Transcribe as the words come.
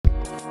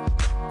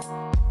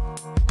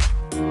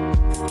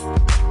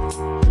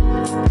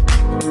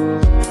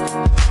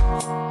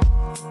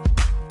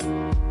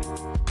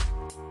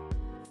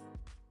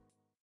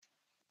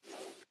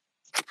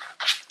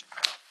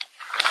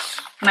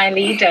my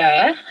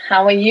leader.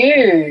 How are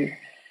you?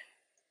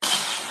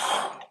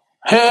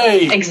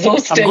 Hey,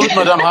 Exhausted. I'm good,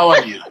 madam. How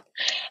are you?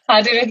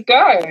 How did it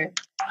go?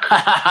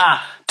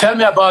 Tell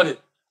me about it.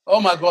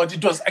 Oh my God,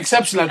 it was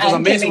exceptional. It was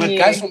I'm amazing. We telling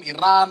had guys you. from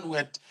Iran,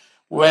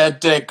 we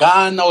had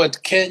Ghana, we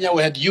had Kenya,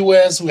 we had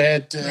US, we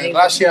had Amazing.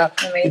 Russia.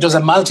 It was a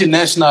Amazing.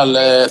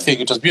 multinational thing.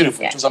 It was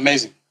beautiful. Yeah. It was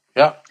amazing.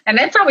 Yeah. And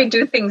that's how we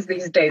do things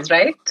these days,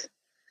 right?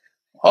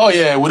 Oh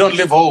yeah, we don't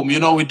live home. You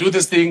know, we do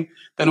this thing,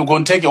 then we go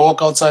and take a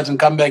walk outside and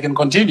come back and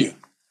continue.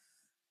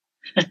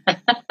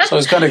 So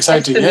it's kind of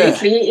exciting. Yeah.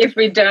 Absolutely. If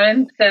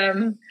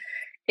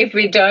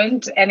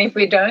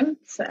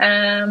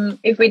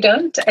we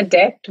don't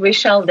adapt, we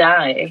shall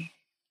die.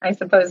 I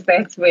suppose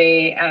that's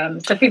where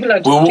so people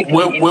are just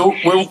trickling in.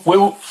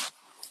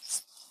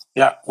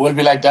 We'll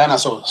be like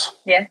dinosaurs.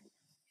 Yeah,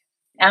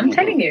 I'm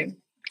telling you.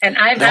 And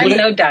I'm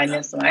no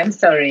dinosaur. I'm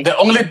sorry. The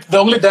only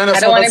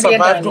dinosaur that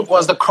survived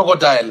was the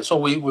crocodile. So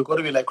we've got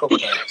to be like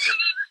crocodiles.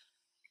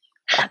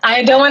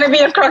 I don't want to be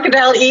a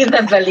crocodile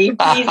either, Billy.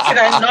 Please, can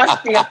I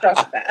not be a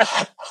crocodile?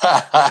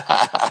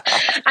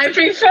 I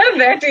prefer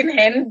that in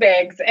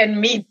handbags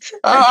and meat.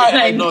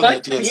 I know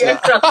that, yes. Be a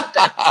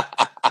crocodile.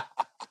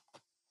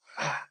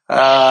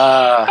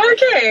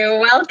 Okay,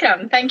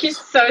 welcome. Thank you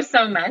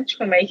so much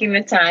for making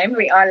the time.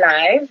 We are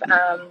live.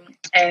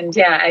 And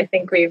yeah, I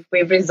think we've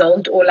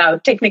resolved all our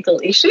technical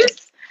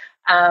issues.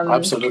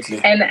 Absolutely.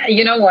 And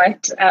you know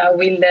what?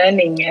 We're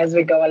learning as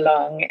we go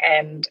along,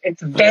 and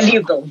it's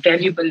valuable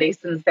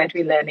lessons that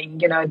we're learning.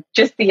 You know,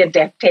 just the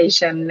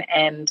adaptation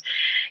and,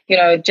 you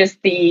know,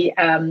 just the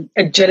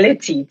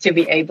agility to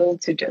be able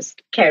to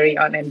just carry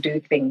on and do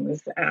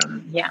things.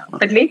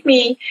 But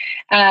we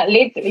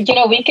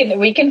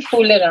can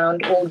fool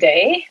around all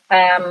day.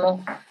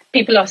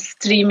 People are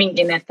streaming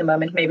in at the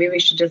moment. Maybe we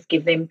should just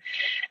give them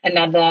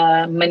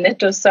another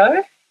minute or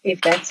so,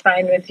 if that's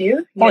fine with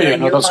you.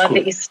 You that's are cool.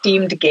 the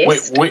esteemed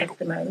guest at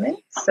the moment.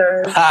 So,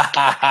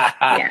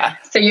 yeah.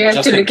 So you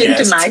have to look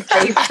into my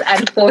face,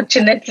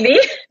 unfortunately.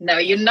 No,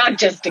 you're not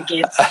just a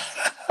guest.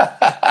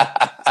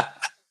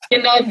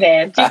 You know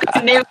that. You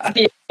could never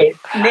be a guest.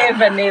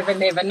 Never.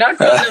 Not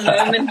from the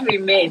moment we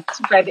met.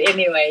 But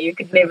anyway, you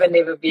could never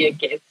be a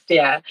guest.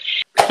 Yeah.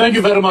 Thank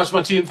you very much,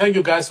 Martine. Thank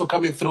you guys for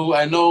coming through.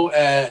 I know,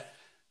 there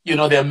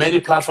are many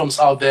platforms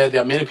out there.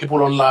 There are many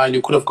people online.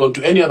 You could have gone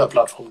to any other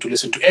platform to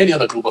listen to any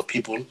other group of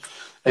people.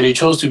 And you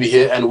chose to be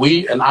here.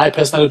 And I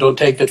personally don't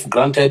take that for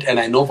granted. And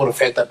I know for a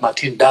fact that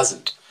Martine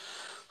doesn't.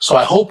 So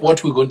I hope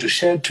what we're going to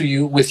share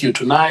with you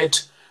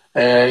tonight,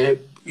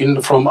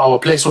 from our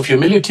place of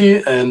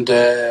humility and,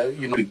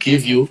 we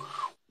give you,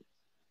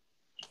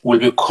 will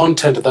be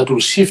content that will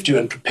shift you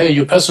and prepare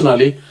you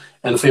personally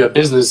and for your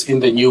business in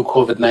the new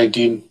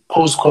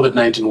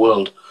post-COVID-19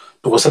 world.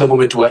 Because at the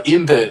moment we're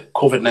in the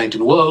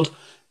COVID-19 world,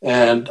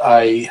 and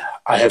I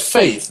have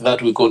faith that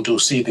we're going to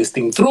see this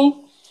thing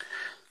through.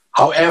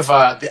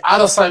 However, the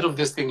other side of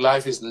this thing,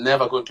 life is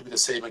never going to be the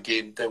same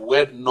again. The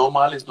word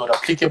normal is not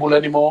applicable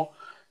anymore.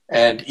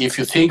 And if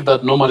you think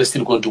that normal is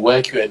still going to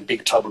work, you're in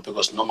big trouble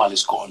because normal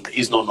is gone. There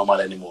is no normal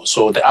anymore.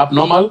 So the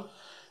abnormal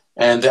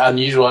and the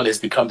unusual has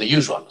become the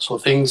usual. So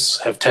things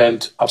have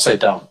turned upside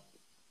down.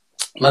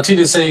 Martine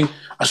is saying,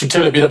 I should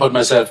tell a bit about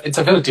myself. It's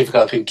a very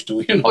difficult thing to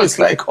do. It's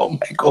like, oh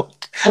my God,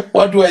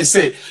 what do I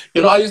say?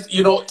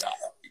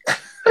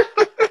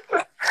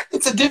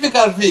 It's a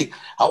difficult thing.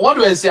 What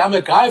do I say? I'm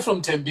a guy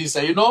from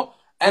Tembisa,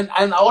 and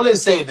I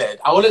always say that.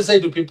 I always say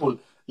to people,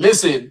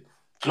 listen,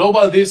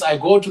 global this, I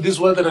go to this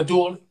world that I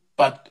do,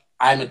 but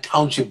I'm a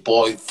township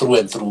boy through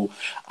and through.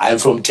 I'm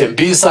from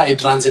Tembisa.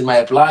 It runs in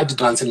my blood.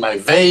 It runs in my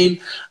vein.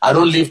 I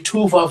don't live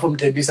too far from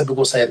Tembisa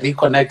because I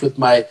reconnect with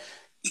my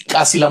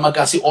Kasi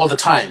Lamakasi all the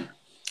time.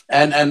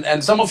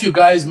 And some of you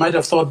guys might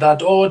have thought that,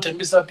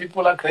 Tembisa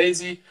people are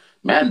crazy.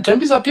 Man,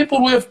 Tembisa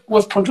people,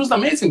 we've produced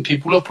amazing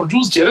people. We've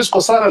produced Jerez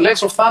Kosara,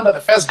 Legs of Thunder,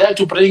 the first guy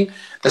to bring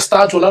the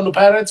star to Orlando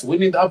Pirates,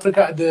 winning the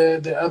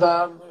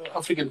other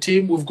African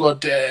team. We've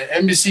got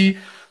MBC,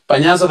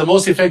 Panyaza, the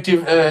most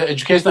effective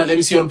educational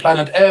MBC on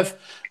planet Earth.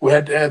 We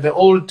had the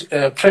old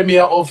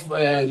premier of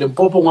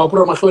Limpopo,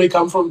 Ngwakura Mahloi,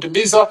 come from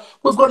Tembisa.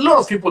 We've got a lot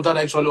of people that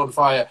are actually on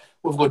fire.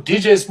 We've got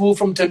DJ Spoo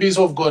from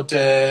Tembisa. We've got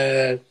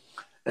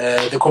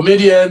the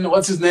comedian,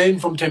 what's his name,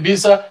 from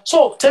Tembisa.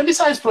 So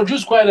Tembisa has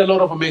produced quite a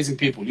lot of amazing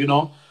people,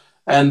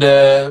 And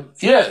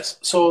yes,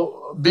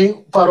 so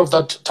being part of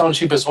that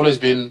township has always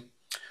been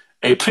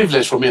a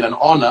privilege for me and an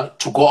honor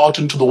to go out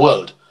into the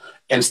world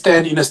and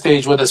stand in a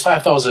stage where there's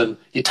 5,000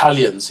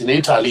 Italians in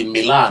Italy, in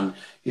Milan,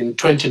 in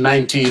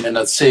 2019, and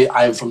I'd say,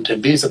 I'm from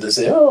Tembisa. They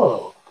say,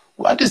 oh,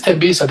 what is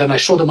Tembisa? Then I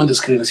show them on the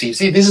screen and say,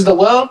 see, this is the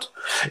world,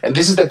 and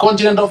this is the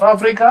continent of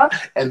Africa,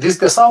 and this is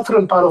the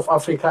southern part of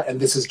Africa, and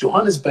this is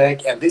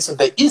Johannesburg, and this is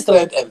the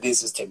eastern, and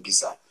this is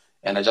Tembisa.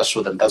 And I just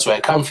show them that's where I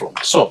come from.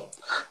 So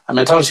I'm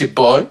a township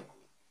boy.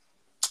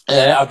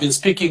 I've been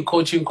speaking,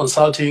 coaching,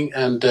 consulting,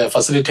 and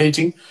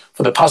facilitating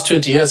for the past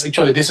 20 years.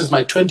 Actually, this is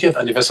my 20th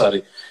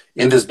anniversary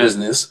in this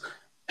business.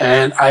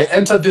 And I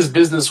entered this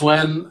business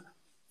when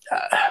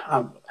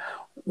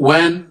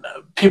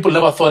people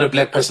never thought a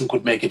black person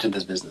could make it in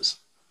this business.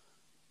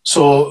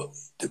 So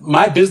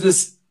my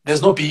business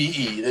There's no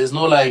BEE. There's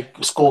no like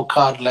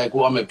scorecard like,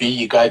 oh, I'm a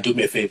BEE guy, do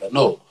me a favor.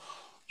 No.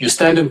 You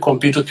stand and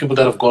compete with people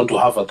that have gone to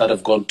Harvard, that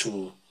have gone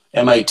to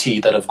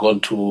MIT, that have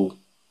gone to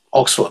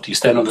Oxford. You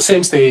stand on the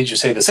same stage, you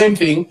say the same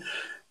thing,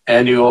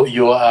 and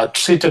you are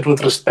treated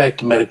with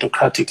respect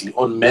meritocratically,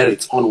 on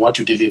merits, on what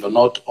you deliver,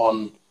 not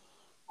on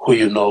who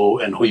you know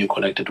and who you're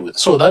connected with.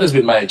 So that has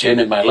been my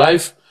journey in my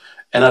life,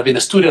 and I've been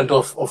a student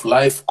of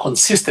life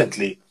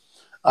consistently.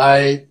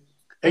 I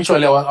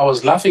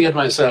was laughing at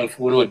myself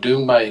when we were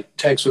doing my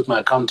tax with my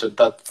accountant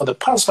that for the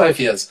past 5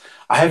 years,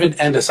 I haven't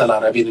earned a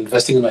salary. I've been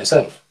investing in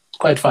myself. It's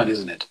quite fun,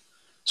 isn't it?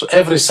 So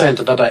every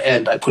cent that I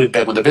earn, I put it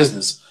back on the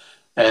business.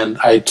 And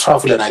I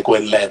travel and I go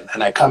and learn.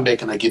 And I come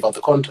back and I give out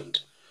the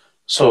content.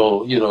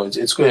 So, you know,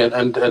 it's great.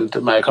 And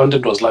my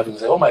accountant was laughing and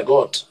said, oh my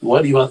God,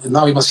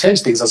 now you must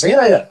change things. I say,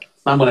 yeah.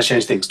 Now I'm going to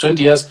change things.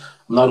 20 years,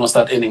 I'm not going to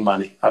start earning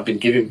money. I've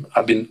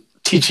been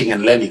teaching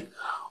and learning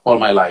all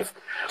my life.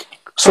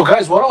 So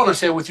guys, what I want to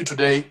share with you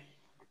today,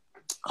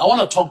 I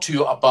want to talk to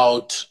you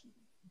about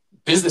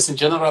business in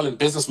general and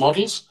business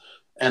models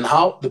and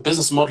how the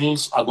business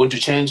models are going to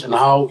change and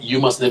how you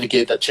must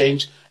navigate that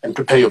change and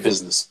prepare your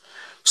business.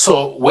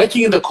 So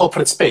working in the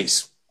corporate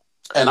space,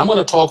 and I'm going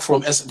to talk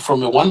from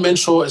a one-man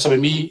show,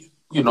 SMME,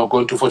 you know,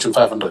 going to Fortune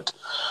 500.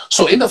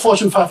 So in the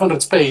Fortune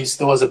 500 space,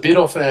 there was a bit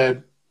of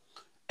an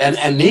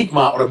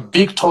enigma or a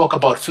big talk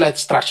about flat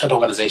structured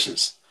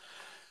organizations.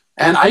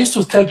 And I used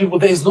to tell people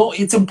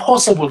it's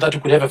impossible that you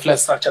could have a flat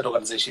structured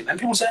organization. And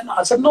people said, no.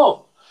 I said,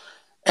 no.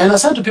 And I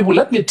said to people,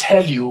 let me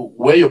tell you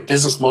where your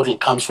business model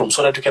comes from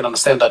so that you can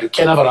understand that you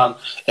can never run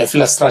a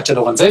flat structured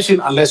organization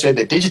unless you're in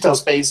the digital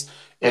space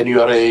and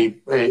you are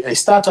a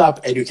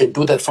startup and you can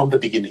do that from the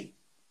beginning.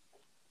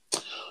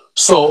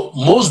 So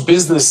most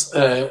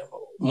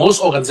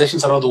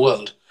organizations around the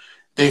world,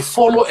 they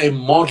follow a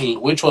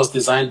model which was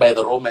designed by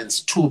the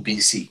Romans 2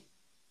 BC,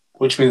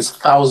 which means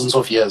thousands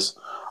of years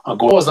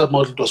ago. What was that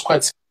model? It was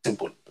quite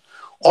simple.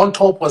 On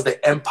top was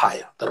the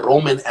empire, the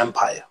Roman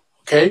Empire,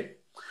 okay?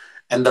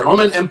 And the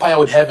Roman Empire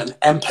would have an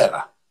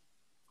emperor.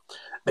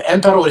 The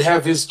emperor would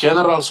have his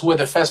generals who were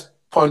the first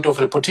point of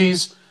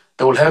reportees.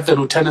 They will have the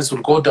lieutenants who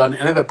will go down,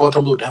 and at the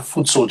bottom they would have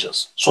foot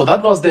soldiers. So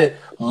that was the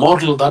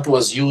model that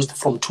was used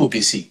from 2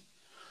 BC.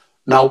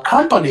 Now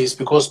companies,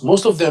 because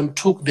most of them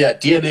took their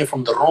DNA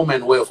from the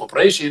Roman way of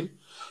operation,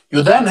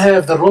 you then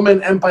have the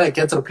Roman Empire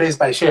gets replaced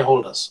by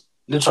shareholders,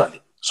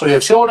 literally. So you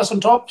have shareholders on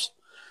top,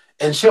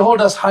 and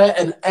shareholders hire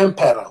an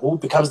emperor who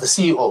becomes the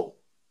CEO,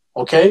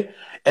 okay?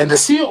 And the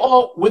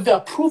CEO, with the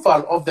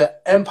approval of the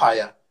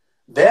empire,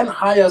 then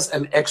hires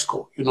an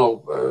exco, you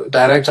know,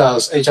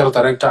 directors, HR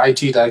director, IT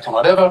director,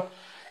 whatever,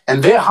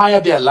 and they hire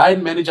their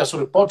line managers to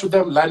report to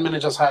them. Line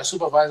managers hire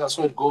supervisors,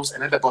 so it goes,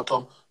 and at the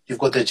bottom, you've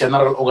got the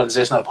general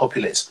organizational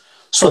populace.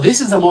 So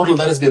this is a model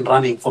that has been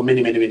running for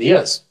many, many, many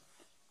years.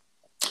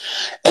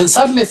 And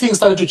suddenly things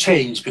started to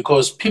change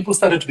because people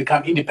started to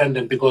become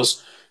independent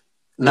because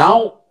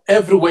now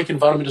every work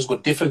environment has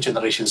got different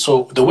generations.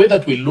 So the way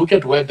that we look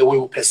at work, the way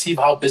we perceive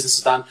how business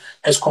is done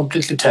has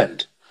completely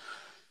turned.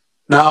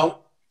 Now,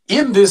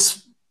 in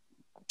this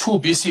 2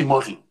 BC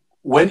model,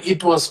 when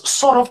it was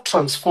sort of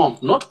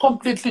transformed, not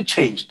completely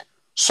changed,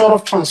 sort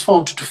of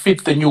transformed to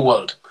fit the new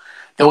world,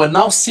 there were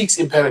now 6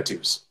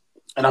 imperatives.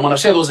 And I'm going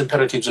to share those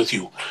imperatives with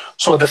you.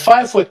 So the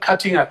 5 were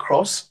cutting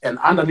across, and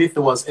underneath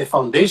there was a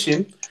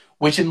foundation,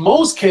 which in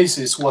most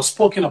cases was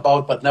spoken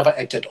about but never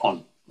acted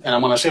on. And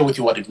I'm going to share with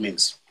you what it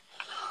means.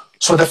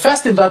 So the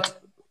first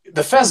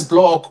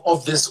block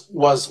of this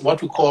was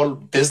what we call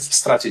business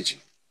strategy.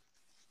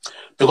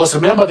 Because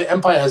remember, the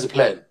empire has a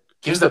plan,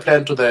 gives the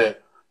plan to the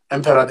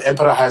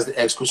emperor has the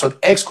exco. So the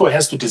exco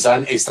has to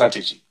design a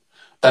strategy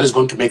that is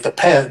going to make the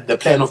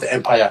plan of the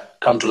empire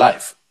come to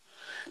life.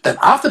 Then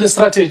after the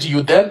strategy,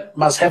 you then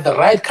must have the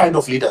right kind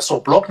of leaders. So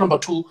block number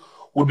 2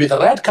 would be the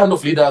right kind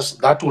of leaders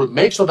that will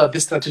make sure that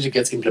this strategy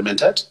gets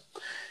implemented.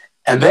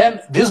 And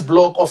then this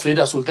block of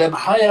leaders will then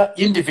hire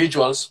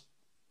individuals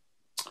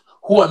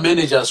who are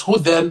managers who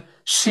then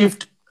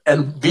shift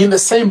and be in the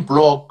same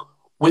block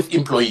with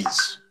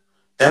employees.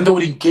 Then they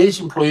will engage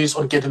employees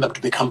on getting them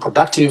to become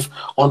productive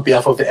on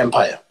behalf of the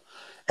empire.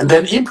 And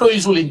then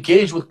employees will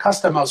engage with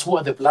customers who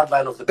are the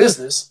bloodline of the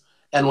business.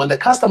 And when the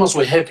customers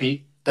were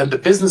happy, then the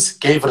business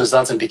gave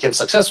results and became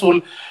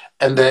successful,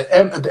 and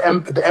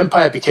the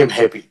empire became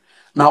happy.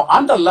 Now,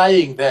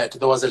 underlying that,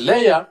 there was a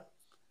layer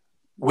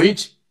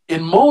which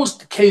in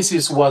most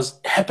cases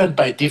happened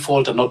by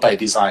default and not by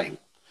design.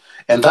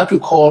 And that we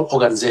call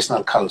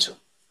organizational culture.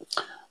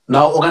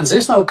 Now,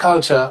 organizational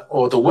culture,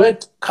 or the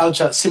word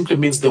culture, simply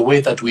means the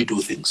way that we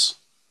do things.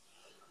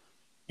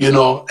 You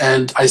know,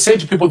 and I say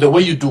to people, the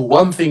way you do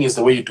one thing is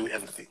the way you do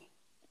everything.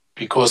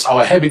 Because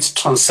our habits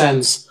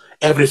transcends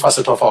every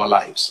facet of our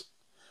lives.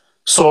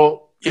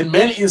 So in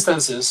many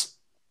instances,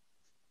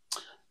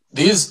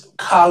 this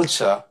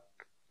culture,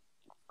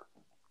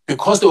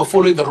 because they were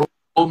following the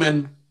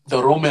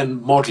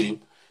Roman model,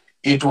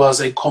 it was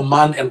a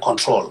command and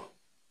control.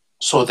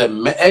 So the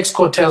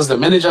exco tells the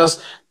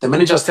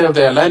managers tell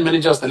their line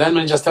managers, the line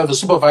managers tell the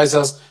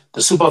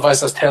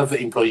supervisors tell the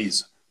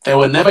employees. They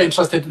were never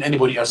interested in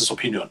anybody else's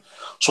opinion.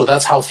 So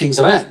that's how things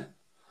ran.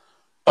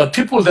 But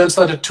people then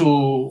started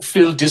to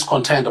feel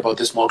discontent about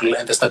this model,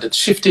 and they started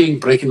shifting,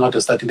 breaking out,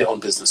 and starting their own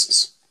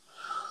businesses.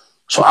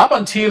 So up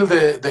until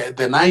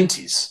the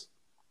 90s,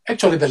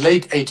 actually the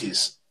late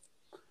 80s,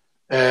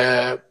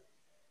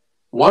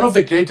 one of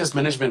the greatest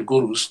management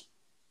gurus,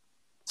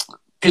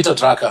 Peter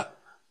Drucker,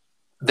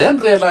 then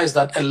realized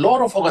that a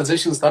lot of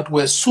organizations that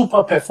were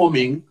super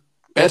performing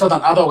better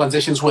than other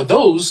organizations were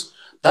those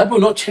that were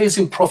not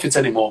chasing profits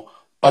anymore,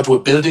 but were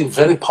building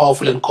very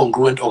powerful and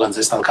congruent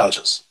organizational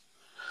cultures.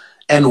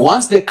 And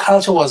once the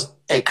culture was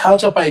a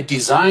culture by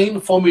design,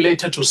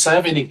 formulated to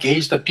serve and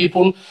engage the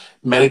people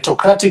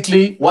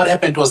meritocratically, what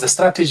happened was the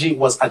strategy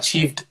was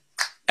achieved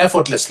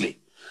effortlessly.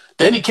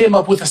 Then he came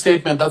up with a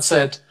statement that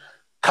said,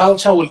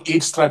 culture will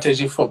eat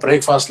strategy for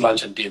breakfast,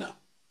 lunch, and dinner.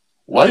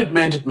 What it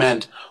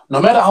meant,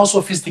 no matter how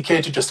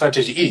sophisticated your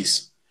strategy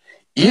is,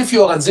 if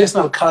your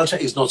organizational culture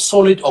is not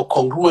solid or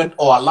congruent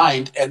or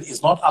aligned and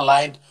is not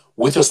aligned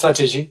with your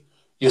strategy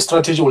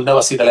will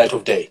never see the light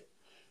of day.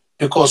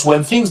 Because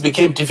when things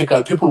became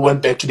difficult, people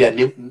went back to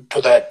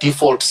their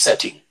default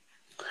setting.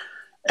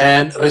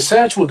 And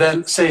research will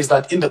then say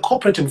that in the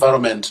corporate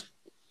environment,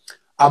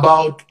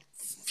 about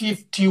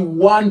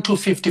 51 to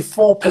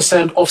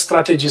 54% of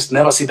strategies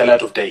never see the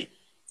light of day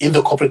in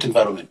the corporate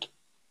environment.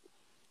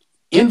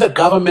 In the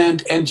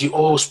government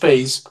NGO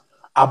space,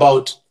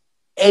 about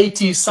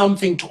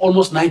 80-something to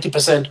almost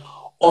 90%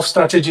 of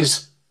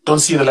strategies don't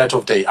see the light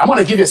of day. I'm going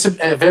to give you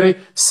a very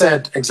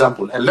sad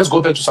example, and let's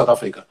go back to South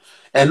Africa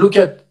and look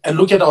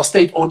at our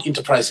state-owned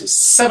enterprises.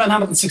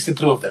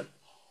 763 of them,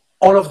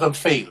 all of them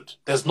failed.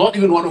 There's not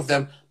even one of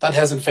them that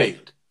hasn't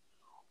failed.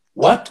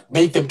 What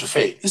made them to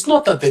fail? It's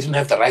not that they didn't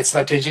have the right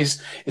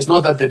strategies. It's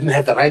not that they didn't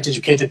have the right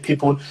educated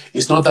people.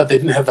 It's not that they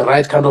didn't have the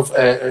right kind of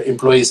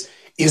employees.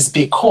 It's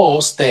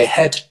because they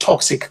had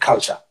toxic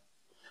culture.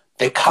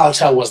 The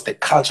culture was the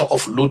culture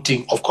of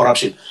looting, of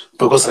corruption.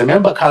 Because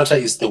remember, culture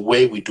is the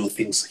way we do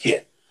things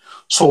here.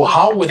 So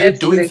how were they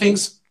doing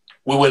things?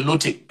 We were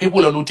looting.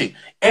 People were looting.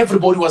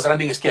 Everybody was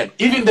running a scam.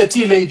 Even the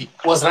tea lady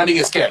was running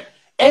a scam.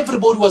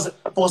 Everybody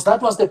that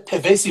was the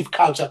pervasive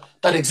culture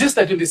that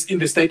existed in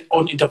the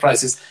state-owned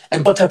enterprises.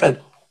 And what happened?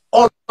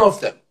 All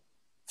of them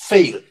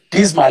failed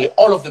dismally.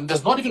 All of them.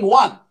 There's not even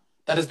one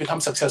that has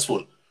become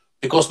successful.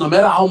 Because no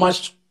matter how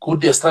much good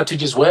their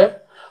strategies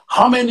were,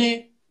 how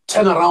many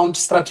turnaround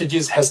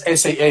strategies has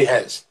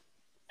SAA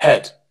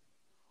had?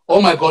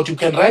 Oh my God, you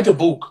can write a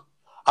book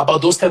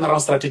about those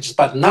turnaround strategies,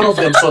 but none of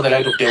them saw the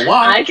light of day.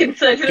 Why? I can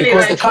certainly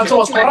because the culture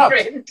was corrupt.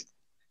 Friend.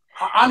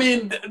 I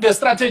mean, the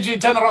strategy,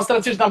 turnaround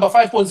strategy number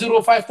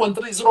 5.0, 5.3,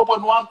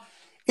 0.1,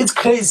 it's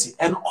crazy.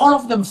 And all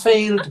of them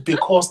failed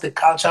because the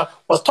culture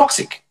was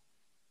toxic.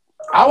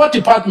 Our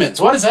departments,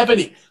 what is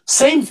happening?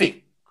 Same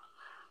thing.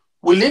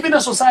 We live in a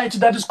society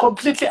that is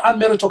completely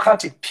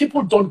unmeritocratic.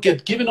 People don't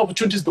get given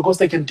opportunities because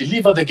they can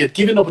deliver. They get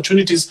given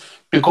opportunities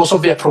because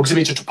of their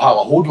proximity to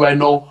power. Who do I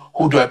know?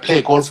 Who do I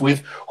play golf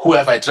with? Who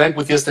have I drank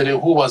with yesterday?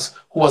 Who was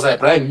I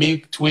buying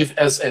meat with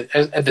at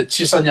the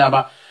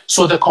Chisanyama?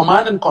 So the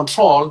command and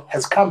control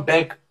has come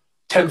back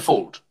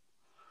tenfold.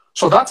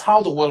 So that's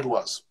how the world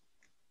was.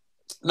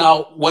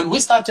 Now, when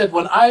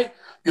I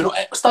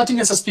starting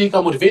as a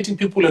speaker, motivating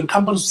people and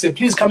companies to say,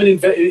 please come in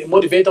and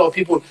motivate our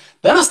people.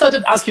 Then I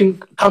started asking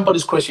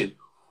companies question,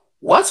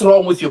 what's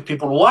wrong with your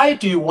people? Why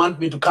do you want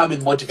me to come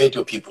and motivate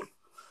your people?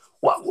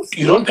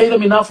 You don't pay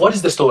them enough? What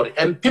is the story?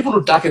 And people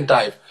would duck and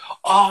dive.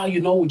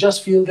 We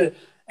just feel that.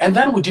 And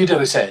then we did a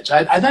research.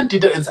 I then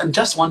did it and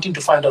just wanting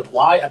to find out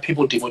why are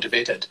people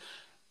demotivated?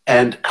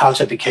 And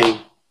culture became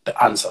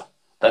the answer.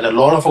 That a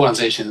lot of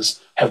organizations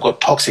have got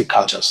toxic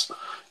cultures.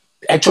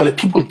 Actually,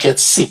 people get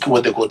sick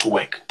when they go to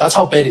work. That's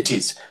how bad it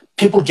is.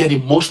 People get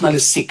emotionally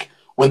sick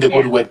when they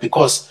go to work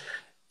because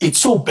it's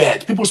so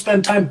bad. People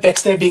spend time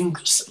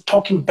backstabbing,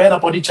 talking bad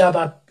about each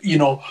other.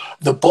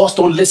 The boss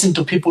don't listen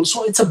to people.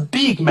 So it's a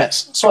big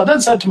mess. So I then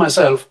said to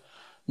myself,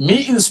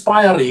 me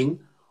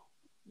inspiring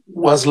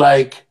was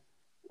like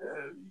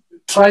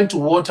trying to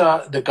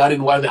water the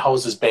garden while the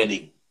house is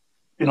burning.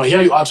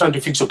 Here you are trying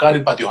to fix your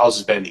garden, but your house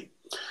is burning.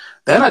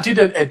 Then I did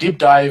a deep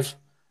dive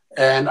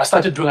and I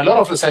started doing a lot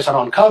of research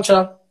around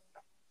culture.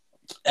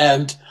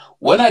 And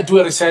when I do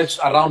a research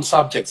around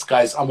subjects,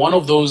 guys, I'm one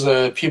of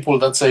those people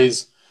that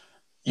says,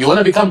 you want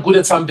to become good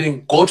at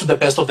something, go to the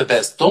best of the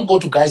best. Don't go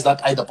to guys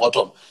that are at the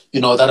bottom,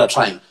 that are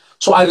trying.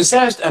 So I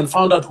researched and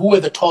found out who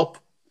were the top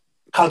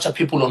culture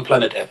people on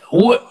planet Earth.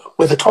 Who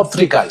were the top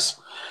 3 guys?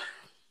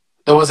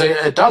 There was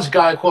a Dutch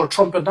guy called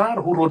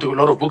Trompenaar who wrote a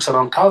lot of books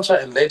around culture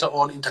and later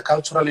on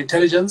intercultural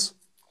intelligence.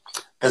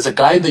 There's a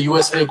guy in the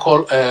USA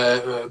called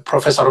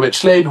Professor Robert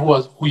Schlein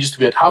who used to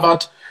be at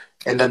Harvard.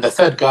 And then the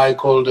third guy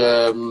called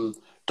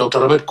Dr.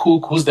 Robert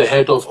Cook, who's the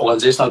head of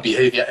organizational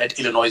behavior at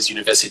Illinois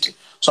University.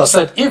 So I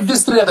said, if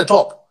these 3 are at the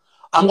top,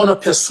 I'm going to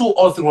pursue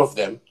all 3 of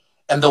them.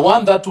 And the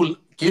one that will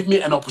give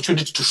me an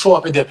opportunity to show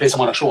up at their place, I'm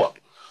going to show up.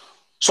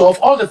 So of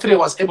all the 3, I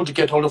was able to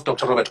get hold of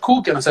Dr. Robert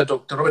Cook. And I said,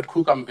 Dr. Robert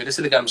Cook, I'm a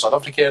Venezuelan, I'm South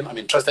African. I'm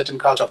interested in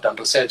culture. I've done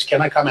research.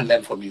 Can I come and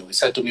learn from you? He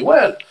said to me,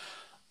 well,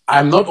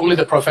 I'm not only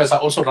the professor, I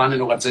also run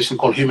an organization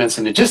called Human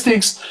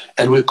Synergistics,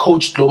 and we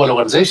coach global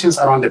organizations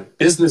around the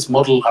business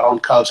model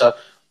around culture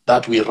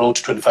that we wrote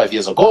 25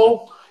 years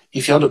ago.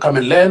 If you want to come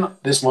and learn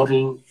this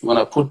model, you want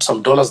to put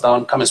some dollars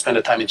down, come and spend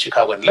the time in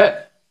Chicago and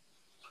learn.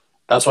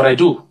 That's what I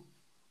do.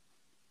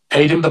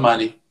 Paid him the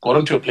money, got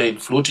onto a plane,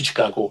 flew to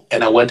Chicago,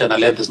 and I went and I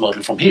learned this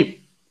model from him.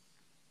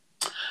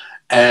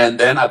 And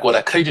then I got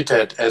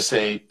accredited as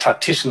a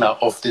practitioner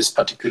of this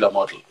particular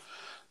model.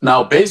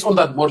 Now, based on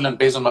that model and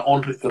based on my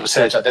own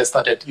research, I then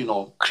started,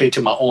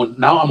 creating my own.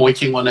 Now I'm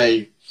working on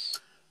a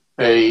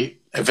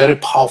very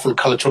powerful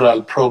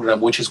cultural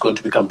program, which is going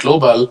to become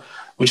global,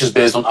 which is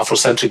based on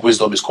Afrocentric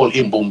wisdom. It's called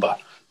Imbumba.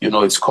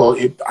 It's called,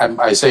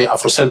 I say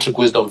Afrocentric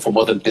wisdom for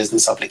modern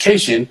business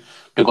application,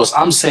 because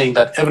I'm saying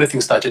that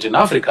everything started in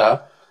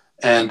Africa,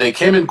 and they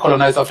came and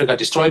colonized Africa,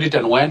 destroyed it,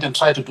 and went and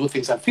tried to do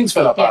things, and things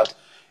fell apart. Yeah.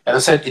 And I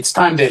said, it's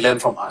time they learn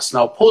from us.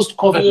 Now,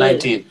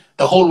 post-COVID-19,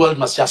 the whole world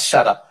must just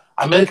shut up.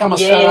 America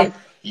must shut up.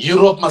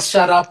 Europe must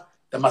shut up.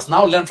 They must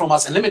now learn from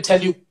us. And let me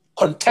tell you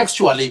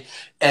contextually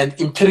and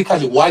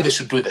empirically why they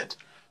should do that.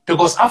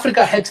 Because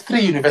Africa had 3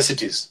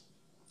 universities,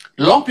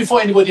 long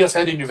before anybody else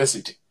had a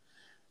university.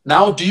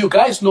 Now, do you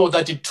guys know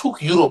that it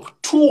took Europe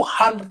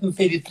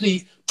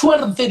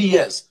 230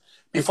 years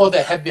before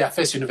they had their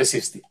first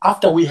university,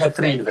 after we had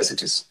 3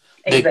 universities?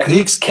 Exactly. The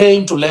Greeks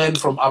came to learn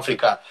from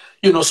Africa.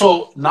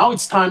 So now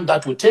it's time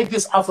that we take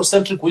this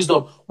Afrocentric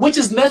wisdom, which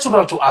is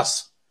natural to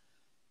us.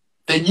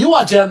 The new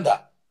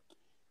agenda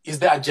is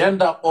the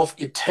agenda of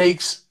it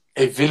takes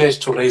a village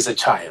to raise a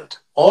child.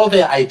 All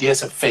their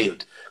ideas have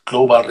failed.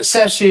 Global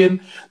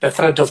recession, the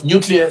threat of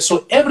nuclear.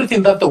 So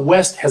everything that the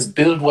West has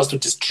built was to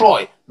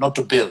destroy, not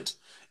to build.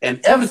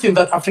 And everything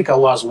that Africa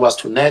was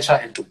to nurture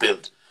and to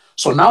build.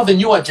 So now the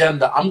new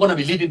agenda, I'm going to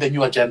be leading the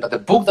new agenda. The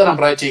book that I'm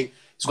writing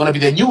is going to be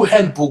the new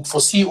handbook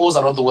for CEOs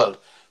around the world.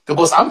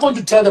 Because I'm going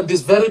to tell them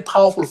this very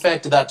powerful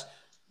fact that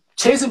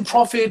chasing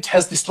profit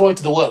has destroyed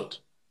the world.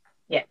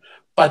 Yeah.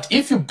 But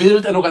if you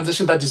build an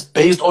organization that is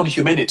based on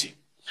humanity,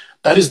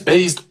 that is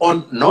based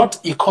on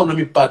not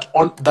economy, but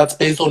that's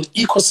based on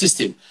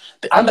ecosystem,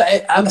 the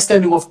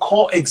understanding of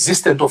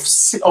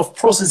coexistence of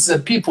processes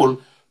and people,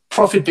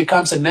 profit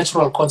becomes a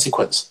natural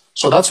consequence.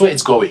 So that's where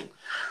it's going.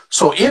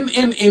 So in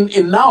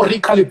now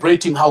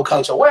recalibrating how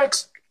culture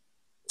works,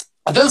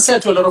 I then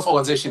said to a lot of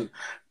organizations,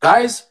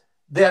 guys,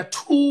 there are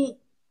 2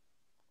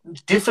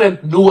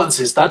 different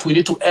nuances that we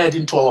need to add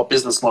into our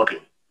business model.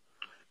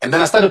 And then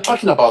I started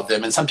talking about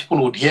them, and some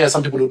people would hear,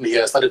 some people wouldn't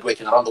hear. I started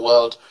working around the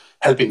world,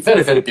 helping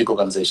very, very big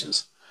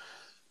organizations.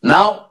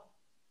 Now,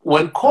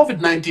 when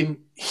COVID-19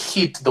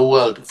 hit the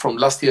world from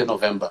last year,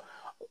 November,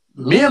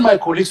 me and my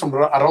colleagues from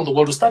around the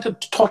world, we started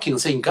talking,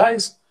 saying,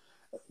 guys,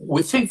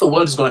 we think the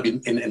world is going to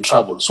be in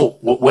trouble. So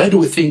where do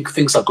we think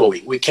things are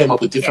going? We came up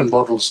with different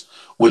models.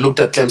 We looked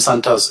at Clem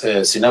Santa's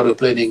scenario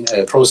planning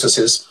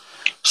processes.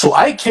 So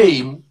I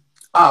came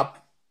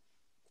up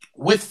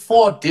with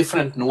 4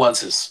 different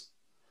nuances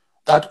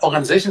that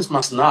organizations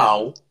must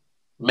now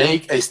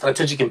make a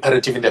strategic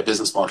imperative in their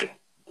business model.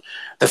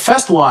 The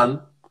first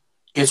one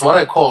is what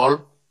I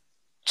call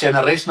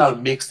generational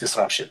mix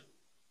disruption.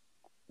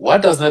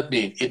 What does that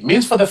mean? It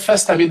means for the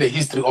first time in the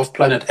history of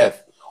planet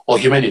Earth or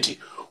humanity,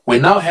 we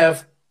now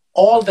have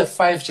all the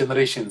 5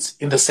 generations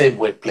in the same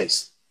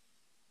workplace.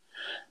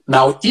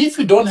 Now, if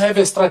you don't have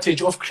a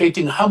strategy of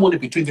creating harmony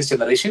between this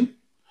generation,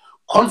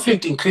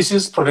 conflict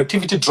increases,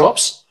 productivity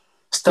drops,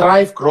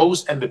 strife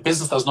grows, and the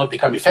business does not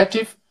become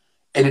effective,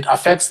 and it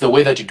affects the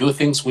way that you do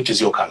things, which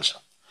is your culture.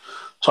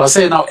 So I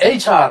say now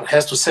HR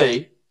has to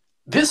say,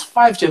 these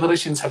 5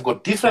 generations have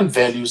got different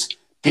values,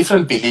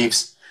 different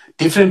beliefs,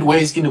 different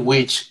ways in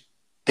which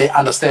they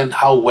understand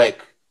how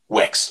work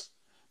works.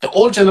 The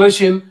old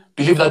generation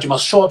believe that you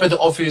must show up at the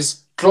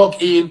office,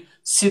 clock in,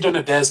 sit on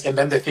a desk, and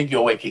then they think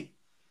you're working.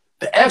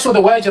 The X or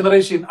the Y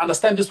generation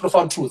understand this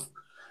profound truth,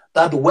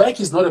 that work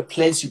is not a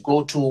place you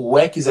go to,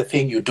 work is a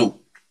thing you do.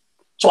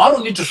 So I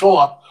don't need to show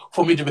up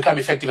for me to become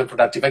effective and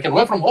productive. I can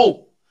work from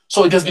home.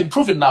 So it has been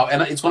proven now,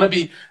 and it's going to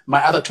be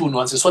my other 2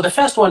 nuances. So the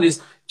first one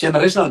is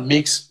generational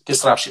mix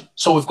disruption.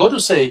 So we've got to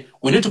say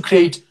we need to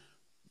create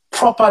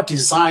proper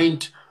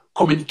designed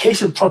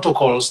communication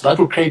protocols that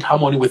will create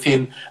harmony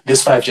within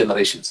these 5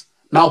 generations.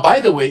 Now, by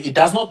the way, it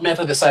does not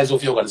matter the size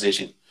of your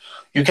organization.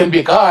 You can be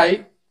a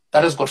guy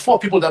that has got 4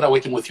 people that are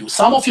working with you.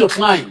 Some of your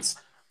clients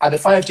are the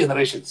 5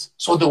 generations.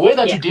 So the way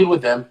that you deal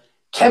with them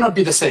cannot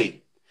be the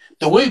same.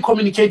 The way you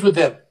communicate with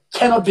them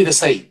cannot be the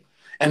same.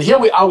 And here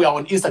we are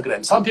on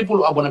Instagram. Some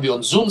people are going to be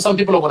on Zoom. Some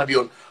people are going to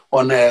be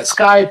on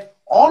Skype.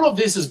 All of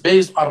this is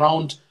based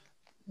around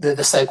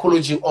the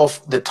psychology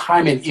of the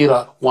time and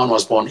era one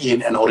was born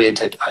in and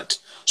oriented at.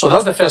 So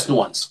that's the first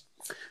nuance.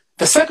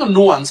 The second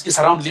nuance is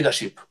around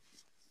leadership.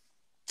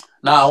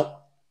 Now,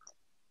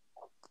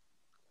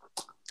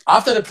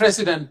 after the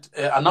president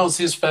announced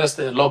his first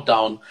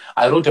lockdown,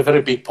 I wrote a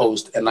very big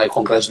post and I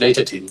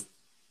congratulated him.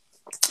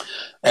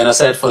 And I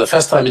said, for the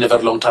first time in a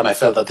very long time, I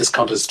felt that this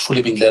country is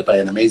truly being led by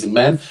an amazing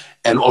man,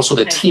 and also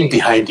the team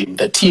behind him,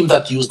 the team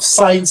that used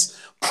science,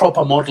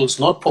 proper models,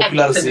 not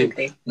popularism,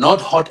 Absolutely.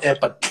 not hot air,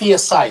 but clear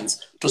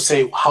signs to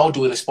say how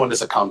do we respond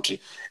as a country.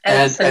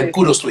 And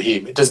kudos to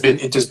him. It has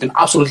been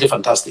absolutely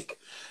fantastic.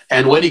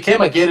 And when he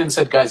came again and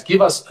said, guys,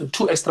 give us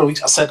 2 extra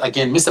weeks, I said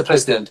again, Mr.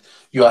 President,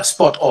 you are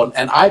spot on.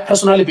 And I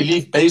personally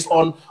believe, based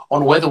on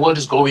where the world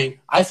is going,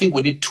 I think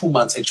we need 2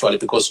 months actually,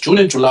 because June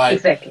and July,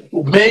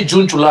 May,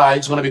 June, July,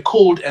 it's going to be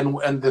cold.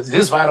 And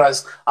this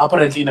virus,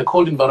 apparently in a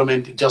cold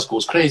environment, it just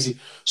goes crazy.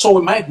 So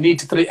we might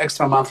need 3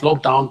 extra month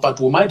lockdown,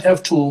 but we might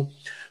have to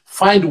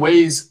find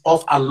ways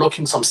of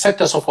unlocking some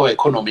sectors of our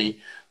economy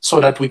so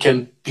that we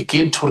can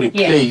begin to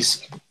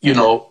replace,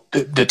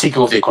 the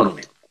ticking of the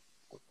economy.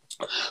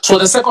 So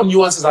the second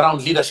nuance is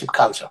around leadership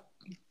culture.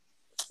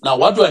 Now,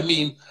 what do I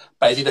mean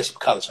by leadership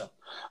culture?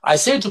 I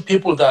say to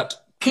people that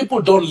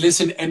people don't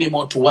listen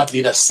anymore to what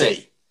leaders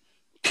say.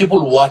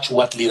 People watch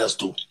what leaders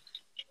do.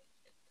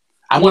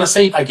 I'm going to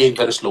say it again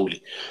very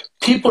slowly.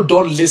 People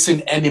don't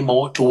listen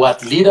anymore to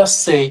what leaders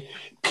say.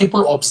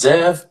 People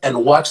observe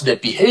and watch the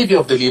behavior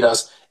of the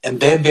leaders,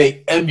 and then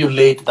they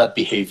emulate that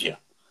behavior.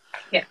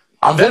 Yeah.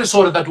 I'm very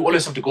sorry that we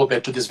always have to go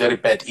back to this very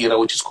bad era,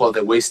 which is called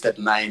the wasted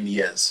 9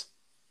 years.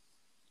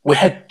 We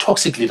had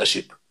toxic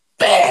leadership.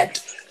 Bad.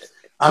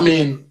 I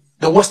mean,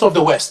 the worst of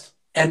the West.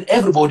 And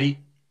everybody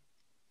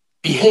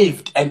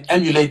behaved and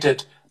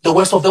emulated the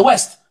worst of the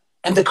West.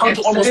 And the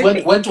country almost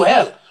went to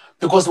hell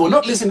because they were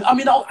not listening. I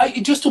mean,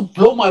 it used to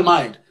blow my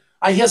mind.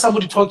 I hear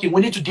somebody talking, we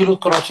need to deal with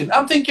corruption.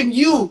 I'm thinking,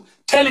 you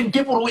telling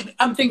people,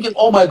 I'm thinking,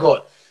 oh my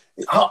God.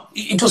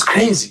 It was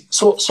crazy.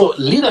 So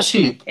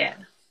leadership,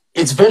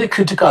 it's very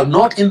critical,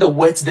 not in the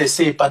words they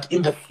say, but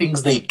in the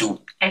things they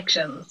do.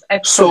 Actions,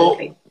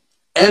 absolutely. So,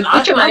 and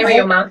put your money where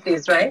your mouth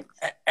is, right?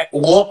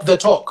 Walk the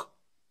talk.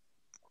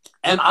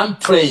 And I'm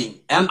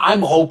praying and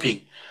I'm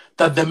hoping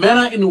that the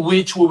manner in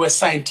which we were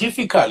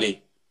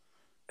scientifically,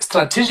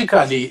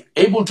 strategically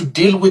able to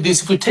deal with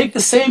this, if we take the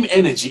same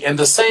energy and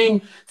the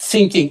same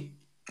thinking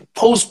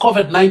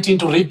post-COVID-19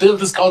 to rebuild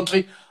this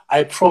country,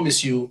 I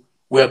promise you,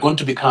 we are going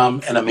to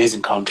become an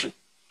amazing country.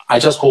 I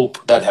just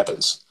hope that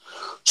happens.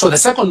 So the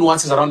second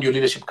nuance is around your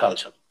leadership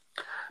culture.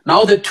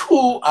 Now, the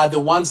two are the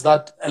ones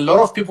that a lot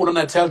of people, when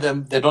I tell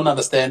them, they don't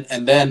understand,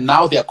 and then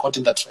now they are caught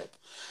in that trap.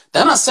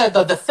 Then I said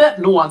that the third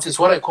nuance is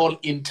what I call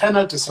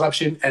internal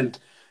disruption and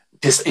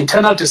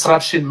internal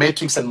disruption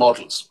matrix and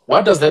models.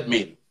 What does that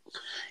mean?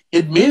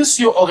 It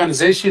means your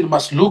organization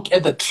must look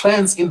at the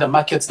trends in the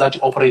markets that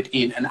you operate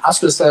in and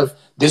ask yourself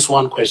this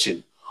one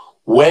question: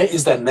 where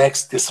is the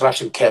next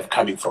disruption curve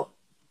coming from?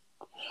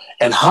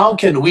 And how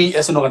can we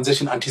as an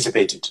organization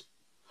anticipate it?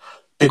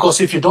 Because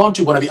if you don't,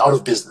 you're going to be out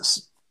of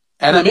business.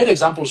 And I made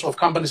examples of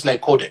companies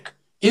like Kodak.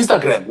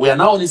 Instagram, we are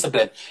now on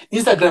Instagram.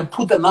 Instagram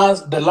put the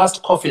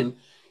last coffin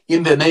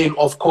in the nail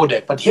of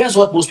Kodak. But here's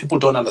what most people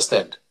don't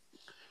understand.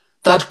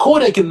 That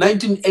Kodak in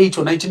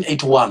 1980 or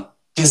 1981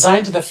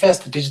 designed the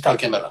first digital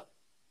camera.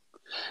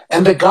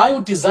 And the guy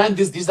who designed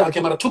this digital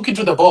camera took it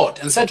to the board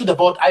and said to the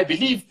board, I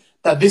believe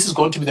that this is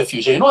going to be the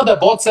future. You know what the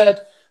board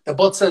said? The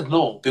board said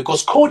no,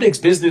 because Kodak's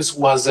business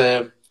was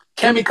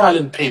chemical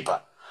and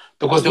paper.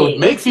 Because they would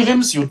make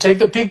films, you'd take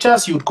the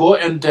pictures, you'd go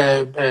and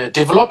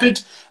develop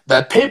it.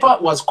 That paper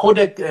was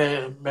Kodak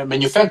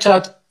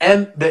manufactured,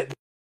 and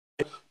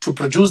to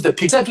produce the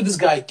picture. I said to this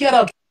guy, get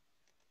out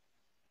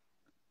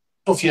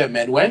of here,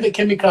 man. We're in the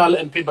chemical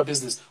and paper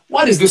business.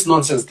 What is this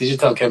nonsense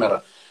digital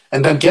camera?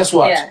 And then guess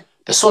what? Yeah.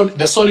 The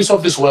Sonys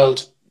of this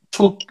world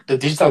took the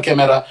digital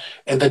camera,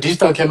 and the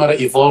digital camera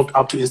evolved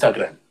up to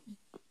Instagram.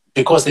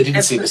 Because they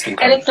didn't see this thing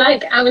coming. And it's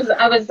like I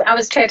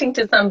was chatting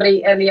to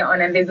somebody earlier on,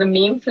 and there's a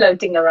meme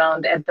floating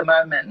around at the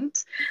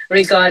moment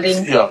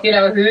regarding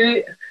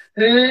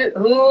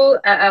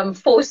who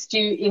forced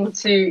you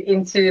into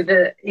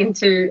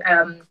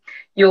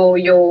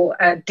your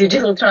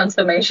digital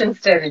transformation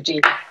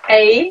strategy.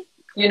 A,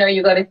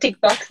 you got a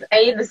tick box.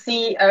 A, the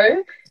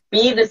CEO.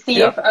 B, the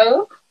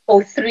CFO.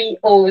 Or C,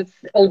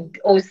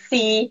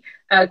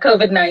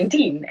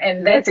 COVID-19,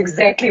 and that's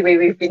exactly where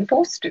we've been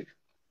forced to.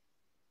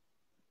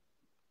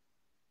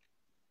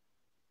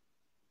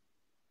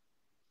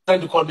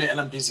 Trying to call me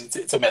and I'm busy.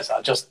 It's a mess.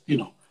 I'll just,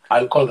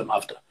 I'll call them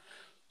after.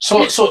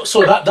 So it's,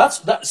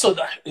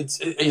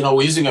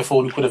 we're using a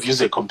phone. We could have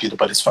used a computer,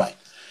 but it's fine.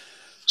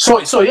 So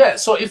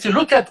if you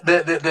look at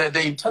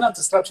the internal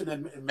disruption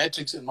and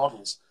metrics and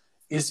models,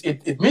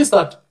 it means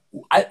that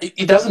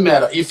it doesn't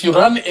matter if you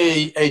run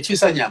a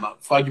Chisanyama,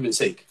 for argument's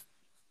sake,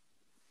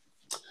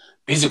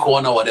 busy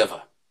corner,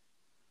 whatever.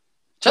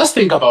 Just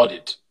think about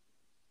it.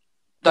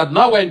 That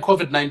now we're in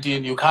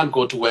COVID-19, you can't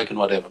go to work and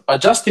whatever. But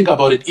just think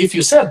about it. If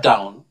you sat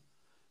down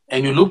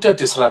and you looked at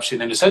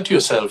disruption and you said to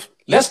yourself,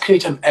 let's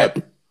create an app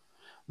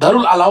that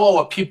will allow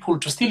our people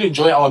to still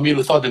enjoy our meal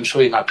without them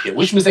showing up here,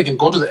 which means they can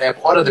go to the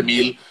app, order the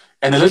meal,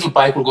 and a little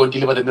bike will go and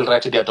deliver the meal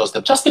right to their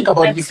doorstep. Just think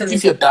about it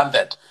if you've done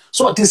that.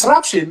 So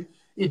disruption,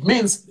 it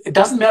means it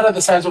doesn't matter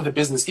the size of the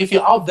business. If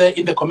you're out there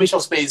in the commercial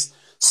space,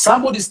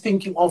 somebody's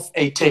thinking of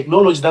a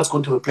technology that's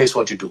going to replace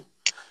what you do.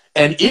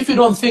 And if you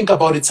don't think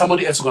about it,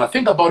 somebody else is going to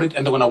think about it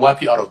and they're going to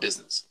wipe you out of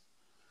business.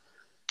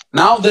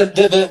 Now,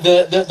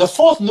 the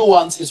fourth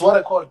nuance is what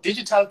I call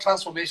digital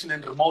transformation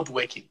and remote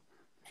working.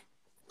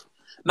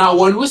 Now,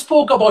 when we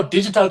spoke about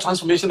digital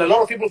transformation, a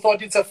lot of people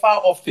thought it's a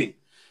far-off thing.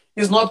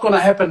 It's not going to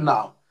happen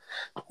now.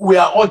 We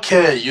are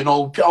okay, you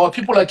know, our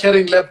people are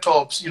carrying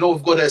laptops, you know,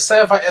 we've got a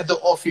server at the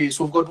office,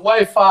 we've got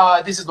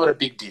Wi-Fi, this is not a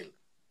big deal.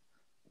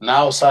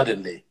 Now,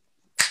 suddenly,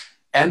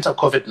 enter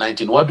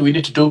COVID-19. What do we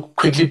need to do?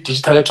 Quickly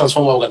digitally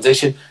transform our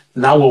organization.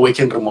 Now we're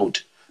working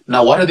remote.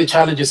 Now, what are the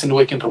challenges in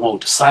working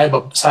remote?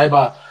 Cyber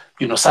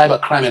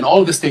crime and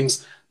all these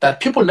things that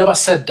people never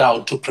sat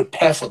down to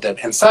prepare for them.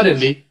 And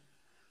suddenly,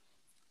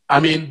 I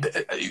mean,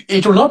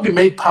 it will not be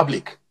made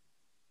public.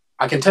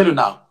 I can tell you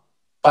now.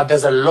 But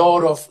there's a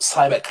lot of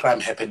cyber crime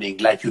happening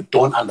like you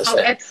don't understand.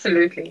 Oh,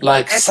 absolutely.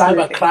 Like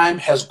absolutely. Cyber crime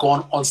has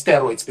gone on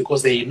steroids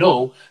because they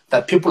know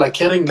that people are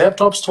carrying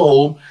laptops to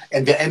home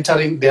and they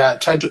are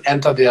trying to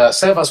enter their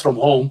servers from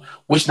home,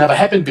 which never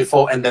happened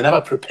before, and they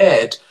never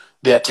prepared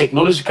their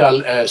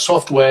technological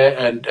software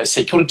and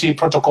security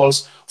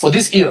protocols for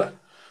this era.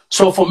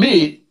 So for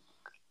me,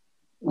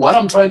 what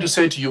I'm trying to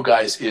say to you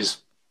guys is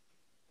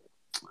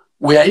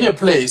we are in a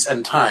place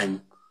and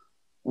time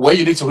where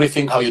you need to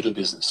rethink how you do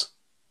business.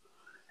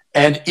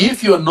 And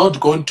if you're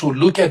not going to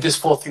look at these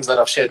four things that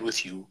I've shared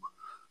with you,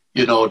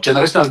 you know,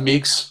 generational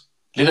mix,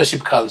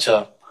 leadership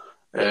culture,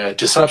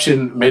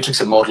 disruption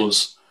matrix and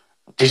models,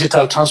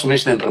 digital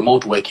transformation and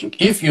remote working,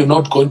 if you're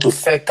not going to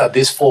factor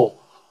these four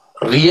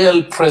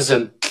real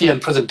present, clear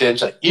and present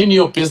danger in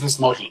your business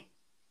model,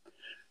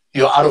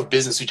 you're out of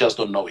business, you just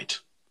don't know it.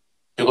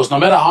 Because no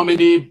matter how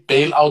many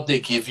bailout they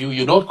give you,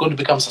 you're not going to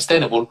become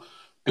sustainable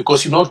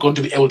because you're not going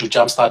to be able to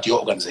jumpstart your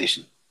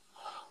organization.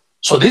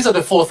 So these are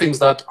the four things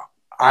that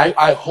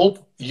I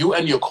hope you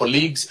and your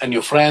colleagues and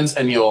your friends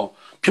and your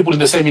people in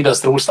the same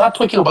industry will start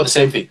talking about the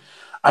same thing.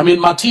 I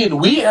mean, Martine,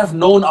 we have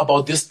known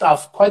about this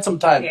stuff quite some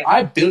time. Yeah.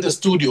 I built a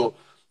studio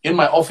in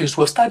my office.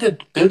 We've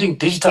started building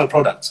digital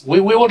products. We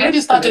already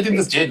started in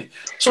this journey.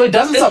 So it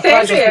doesn't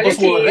surprise us because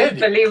we're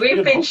ready.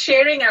 We've been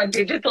sharing our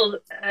digital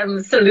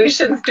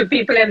solutions to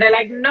people and they're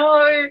like,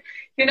 no,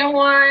 you know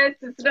what?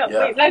 It's not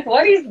like,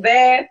 what is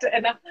that?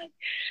 And I'm like,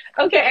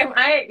 okay,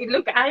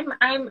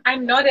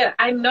 I'm not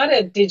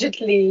a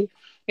digitally,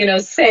 you know,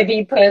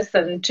 savvy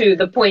person to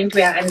the point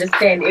where I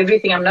understand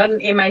everything. I'm not an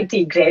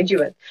MIT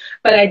graduate,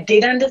 but I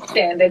did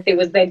understand that there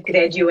was that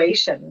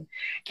graduation.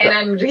 And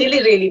I'm really,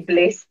 really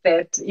blessed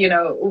that, you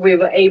know, we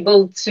were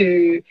able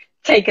to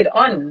take it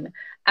on.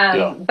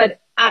 But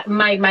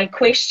my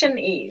question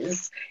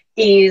is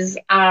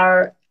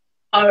are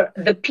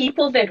the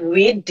people that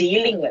we're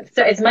dealing with,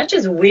 so as much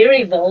as we're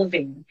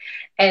evolving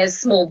as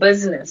small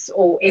business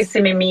or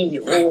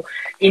SMME or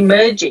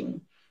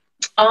emerging,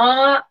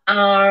 are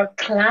our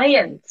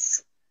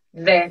clients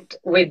that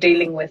we're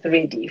dealing with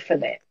ready for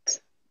that?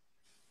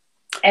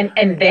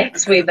 And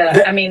that's where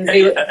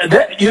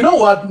you know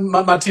what,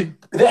 Martin,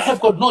 they have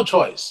got no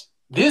choice.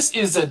 This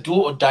is a do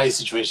or die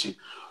situation.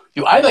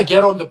 You either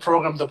get on the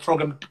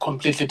program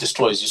completely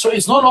destroys you. So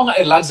it's no longer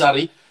a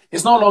luxury.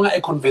 It's no longer a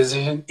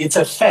conversation. It's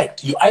a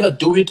fact. You either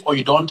do it or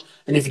you don't.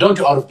 And if you don't,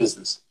 you're out of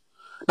business.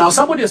 Now,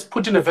 somebody has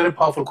put in a very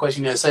powerful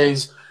question here.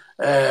 Says,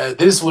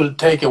 this will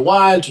take a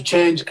while to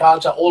change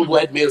culture. Old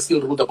white males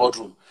still rule the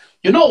boardroom.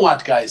 You know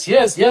what, guys?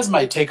 Here's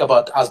my take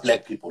about us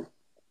black people.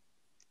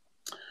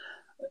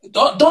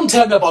 Don't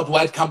tell me about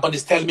white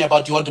companies. Tell me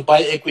about you want to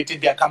buy equity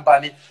in their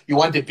company. You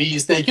want a B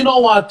stake. You know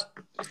what?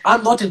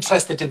 I'm not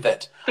interested in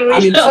that.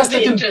 I'm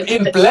interested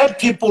in black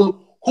people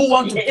who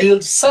want to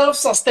build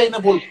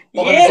self-sustainable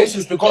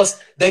organizations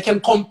because they can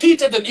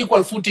compete at an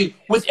equal footing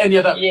with any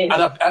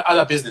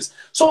other business.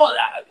 So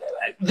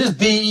this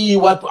BE,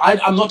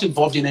 I'm not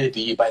involved in any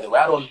BE, by the way.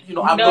 I don't, you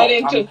know, I'm not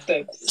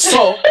interested.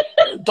 So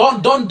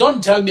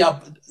don't tell me.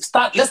 Let's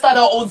start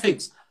our own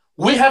things.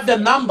 We have the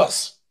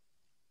numbers.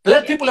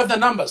 Black people have the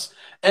numbers.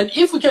 And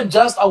if we can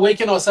just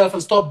awaken ourselves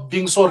and stop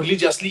being so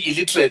religiously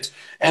illiterate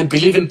and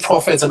believe in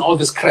prophets and all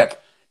this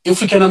crap,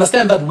 if we can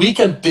understand that we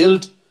can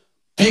build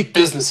big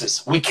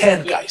businesses, we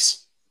can,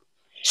 guys.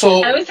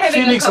 So I was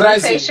having Phoenix a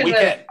conversation Rising, we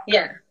can.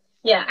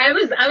 Yeah. I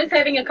was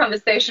having a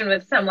conversation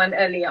with someone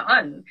earlier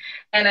on,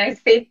 and I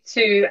said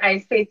to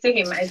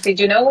him, I said,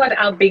 you know what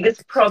our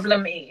biggest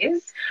problem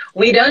is?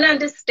 We don't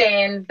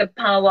understand the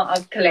power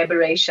of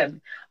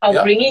collaboration, of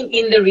bringing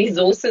in the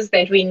resources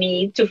that we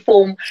need to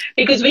form,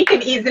 because we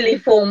can easily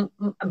form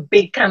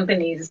big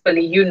companies,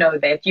 Billy, you know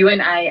that. You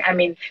and I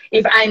mean,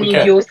 if I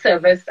need your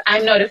service,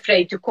 I'm not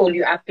afraid to call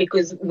you up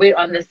because we're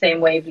on the same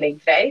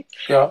wavelength, right?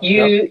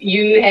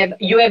 You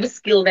have a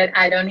skill that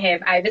I don't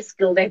have. I have a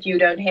skill that you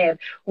don't have.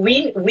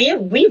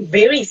 We're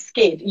very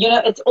scared. You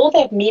know, it's all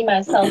that me,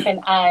 myself, and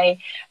I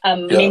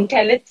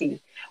mentality.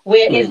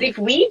 Whereas if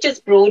we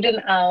just broaden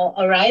our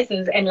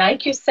horizons and,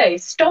 like you say,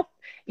 stop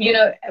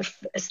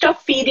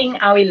feeding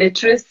our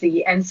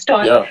illiteracy and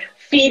start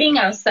feeding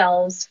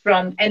ourselves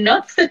from, and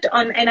not sit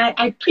on, and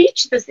I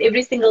preach this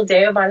every single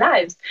day of our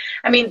lives.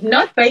 I mean,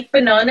 not bake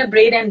banana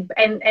bread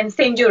and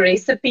send your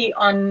recipe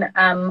on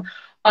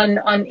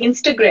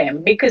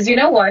Instagram, because you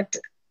know what?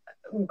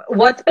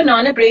 what's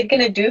banana bread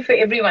going to do for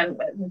everyone?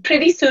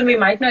 Pretty soon we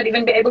might not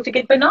even be able to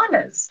get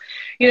bananas,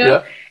 you know?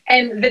 Yeah.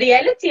 And the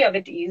reality of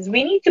it is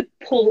we need to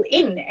pull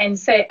in and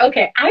say,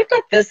 okay, I've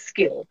got this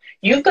skill.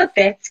 You've got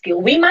that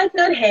skill. We might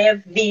not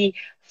have the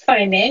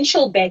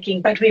financial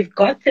backing, but we've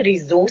got the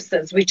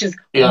resources, which is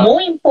Yeah.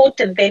 more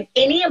important than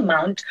any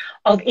amount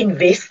of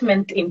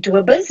investment into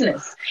a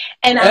business.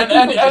 And our And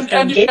people just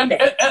don't get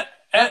that.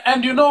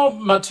 and you know,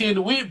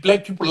 Martin, we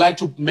black people like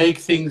to make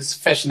things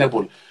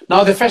fashionable.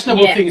 Now the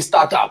fashionable Yeah. thing is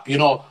startup, you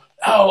know.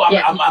 Oh,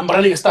 Yeah. I'm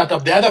running a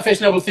startup. The other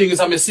fashionable thing is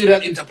I'm a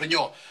serial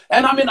entrepreneur.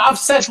 And I mean, I've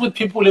sat with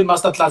people in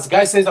masterclass.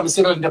 Guy says I'm a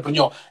serial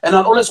entrepreneur. And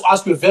I'll always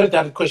ask you a very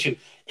direct question.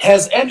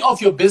 Has any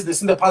of your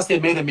business in the past year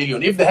made a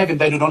million? If they haven't,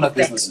 then you don't have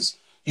Exactly. businesses.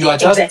 You are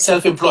just Exactly.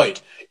 self-employed.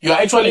 You are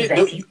actually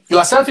Exactly. you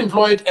are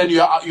self-employed, and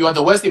you are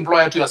the worst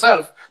employer to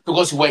yourself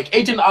because you work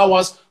 18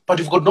 hours, but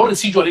you've got no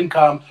residual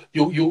income.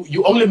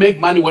 You only make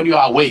money when you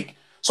are awake.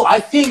 So I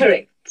think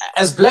Correct.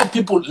 as black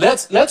people,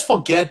 let's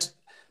forget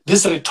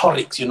this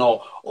rhetoric, you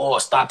know,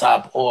 or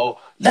startup, or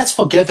let's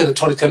forget the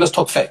rhetoric and let's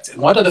talk facts.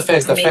 And what are the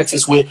facts? The facts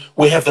is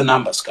we have the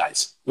numbers,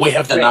 guys. We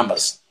have the Right.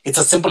 numbers. It's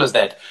as simple as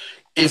that.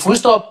 If we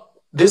stop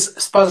this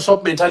sponsor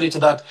shop mentality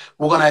that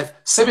we're going to have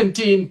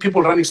 17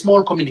 people running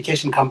small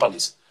communication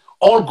companies,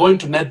 all going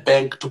to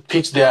Nedbank to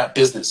pitch their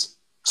business.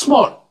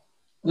 Small.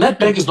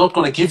 Nedbank is not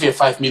going to give you a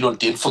 5 million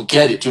deal.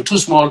 Forget it. You're too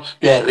small.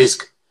 You're at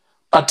risk.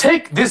 But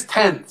take these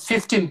 10,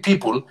 15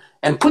 people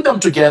and put them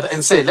together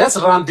and say, let's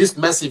run this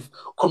massive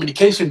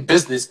communication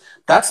business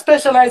that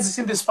specializes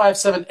in these 5,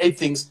 7, 8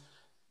 things,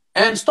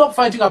 and stop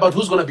fighting about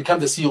who's going to become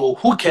the CEO.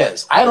 Who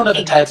cares? I don't have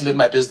a title in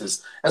my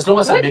business. As long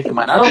as I make the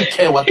money, I don't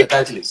care what the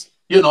title is.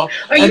 You know.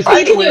 Are you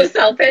feeding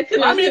yourself? That's the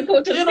most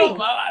important you know,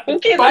 thing. Who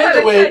cares by about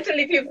the a way, title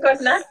if you've got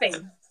nothing?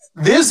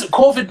 this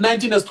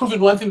COVID-19 has proven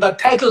one thing, that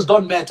titles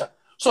don't matter.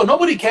 So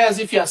nobody cares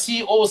if you're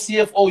CEO,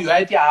 CFO, you're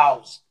at your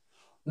house.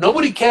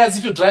 Nobody cares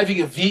if you're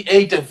driving a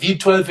V8, a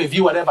V12, a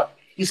V whatever.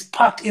 It's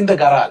parked in the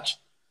garage.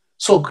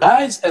 So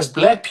guys, as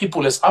black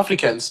people, as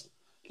Africans,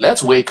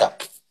 let's wake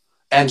up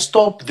and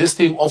stop this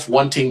thing of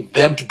wanting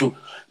them to do.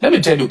 Let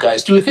me tell you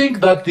guys, do you think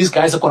that these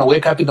guys are going to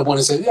wake up in the morning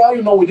and say, yeah,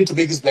 you know, we need to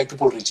make these black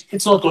people rich?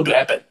 It's not going to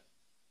happen.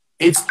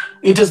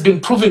 It has been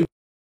proven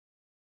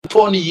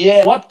for a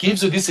year. What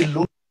gives you this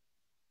illusion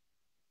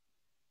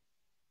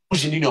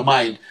in your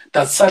mind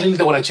that suddenly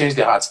they want to change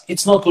their hearts?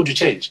 It's not going to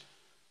change.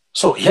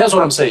 So here's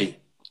what I'm saying.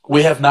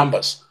 We have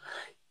numbers.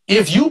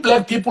 If you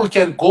black people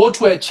can go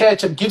to a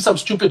church and give some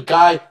stupid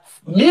guy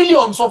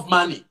millions of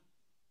money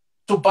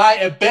to buy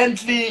a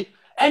Bentley,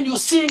 and you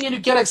sing and you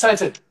get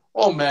excited,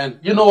 oh man,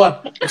 you know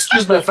what?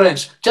 Excuse my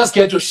French. Just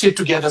get your shit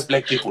together as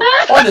black people.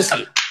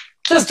 Honestly.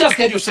 Just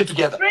get your shit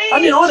together. I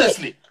mean,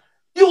 honestly.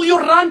 You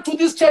run to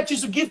these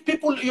churches to give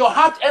people your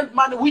heart and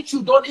money, which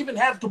you don't even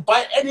have to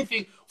buy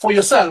anything for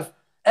yourself.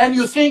 And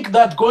you think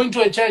that going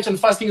to a church and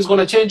fasting is going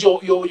to change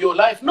your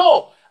life.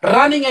 No.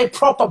 Running a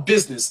proper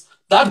business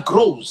that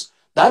grows,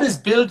 that is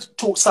built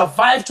to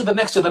survive to the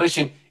next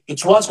generation,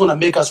 it's what's going to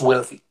make us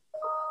wealthy.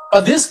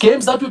 But these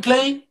games that we're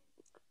playing,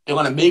 they're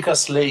going to make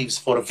us slaves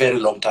for a very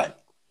long time.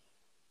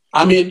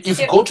 I mean, if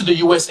you go to the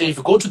USA, if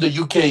you go to the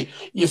UK,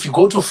 if you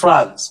go to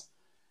France,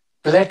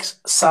 blacks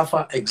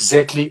suffer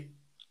exactly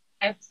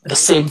the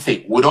same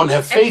thing. We don't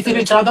have faith in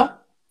each other.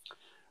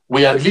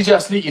 We are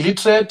religiously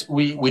illiterate.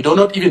 We do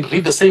not even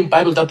read the same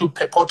Bible that we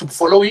purport to be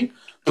following,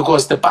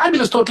 because the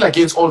Bible is totally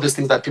against all these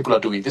things that people are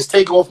doing. This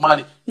taking off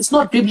money, it's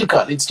not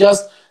biblical. It's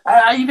just,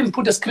 I even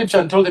put a scripture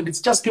and told them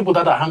it's just people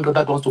that are hungry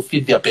that want to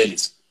feed their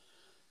bellies.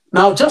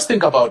 Now, just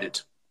think about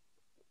it.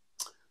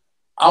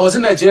 I was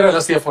in Nigeria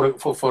last year for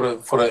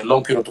a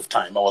long period of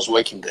time. I was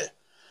working there.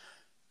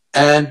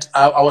 And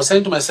I was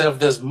saying to myself,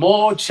 there's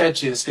more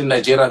churches in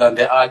Nigeria than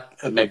there are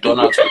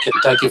McDonald's or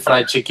Kentucky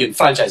Fried Chicken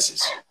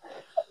franchises.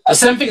 The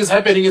same thing is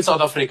happening in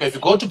South Africa. If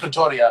you go to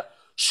Pretoria,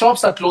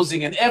 shops are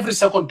closing and every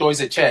second door is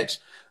a church.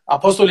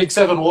 Apostolic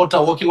 7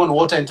 Water, Walking on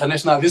Water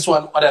International, this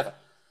one, whatever.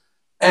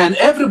 And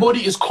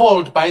everybody is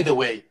called, by the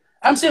way.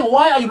 I'm saying,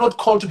 why are you not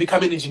called to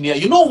become an engineer?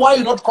 You know why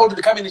you're not called to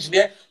become an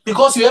engineer?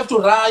 Because you have to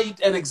write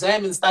an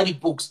exam and study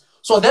books.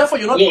 So therefore,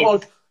 you're not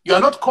called. You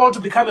are not called to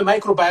become a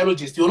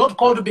microbiologist. You're not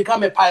called to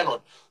become a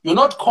pilot. You're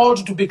not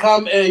called to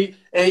become a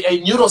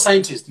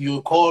neuroscientist.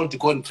 You're called to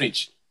go and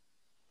preach.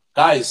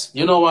 Guys,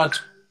 you know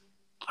what?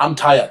 I'm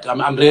tired.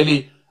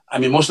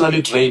 I'm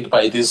emotionally drained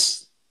by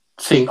this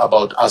thing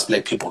about us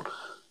black people.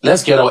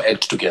 Let's get our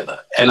act together.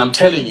 And I'm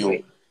telling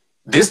you,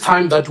 this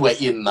time that we're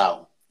in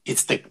now,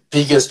 it's the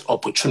biggest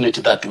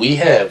opportunity that we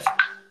have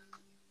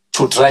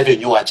to drive a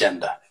new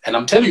agenda. And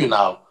I'm telling you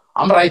now,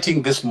 I'm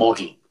writing this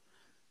model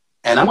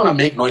and I'm going to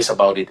make noise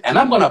about it. And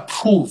I'm going to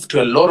prove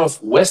to a lot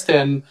of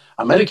Western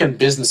American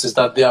businesses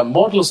that their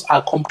models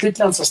are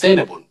completely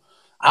unsustainable.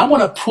 I'm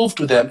going to prove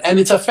to them, and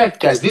it's a fact,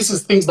 guys, this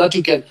is things that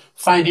you can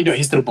find in your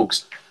history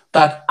books,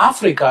 that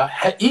Africa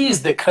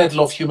is the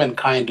cradle of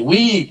humankind.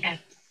 We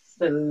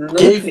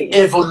gave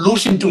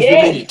evolution to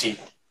humanity.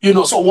 You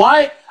know, so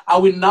why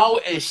are we now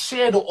a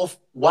shadow of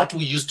what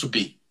we used to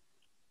be?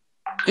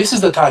 This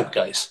is the time,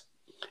 guys.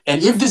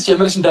 And if this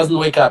generation doesn't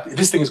wake up,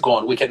 this thing is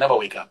gone. We can never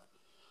wake up.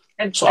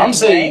 So I'm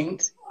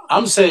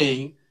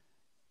saying,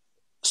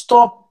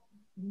 stop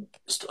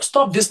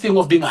this thing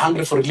of being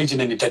hungry for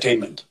religion and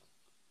entertainment.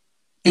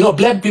 You know,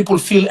 black people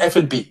feel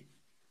F&B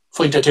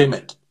for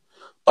entertainment.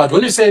 But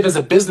when you say there's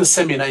a business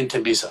seminar in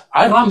Tembisa,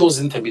 I run those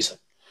in Tembisa.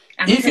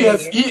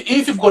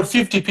 If you've got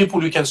 50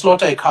 people, you can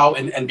slaughter a cow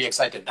and be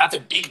excited. That's a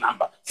big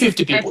number,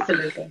 50 people.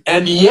 Absolutely.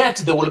 And yet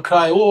they will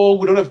cry, oh,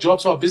 we don't have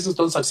jobs, so our business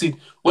don't succeed.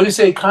 When you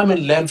say come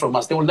and learn from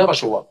us, they will never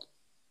show up.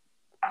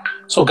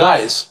 So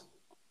guys,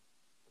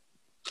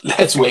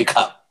 let's wake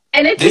up.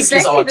 And it's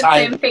exactly the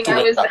same thing.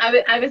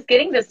 I was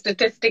getting the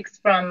statistics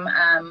from,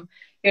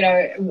 you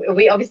know,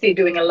 we're obviously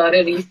doing a lot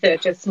of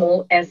research as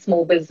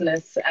small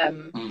business,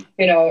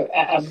 you know,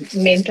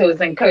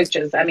 mentors and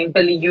coaches. I mean,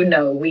 Billy, you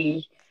know,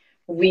 we're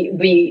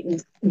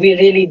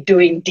really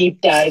doing deep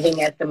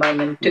diving at the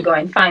moment to go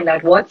and find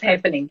out what's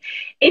happening.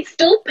 It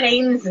still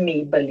pains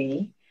me,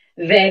 Billy,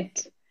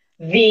 that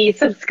the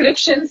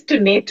subscriptions to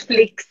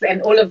Netflix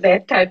and all of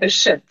that type of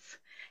shit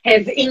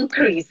has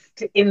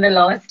increased in the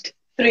last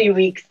 3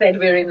 weeks that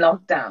we're in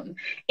lockdown.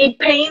 It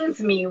pains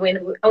me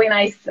when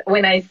I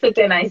sit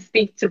and I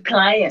speak to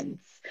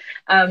clients,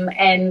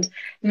 and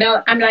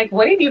no, I'm like,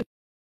 what have you?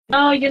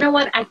 Oh, you know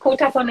what? I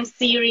caught up on a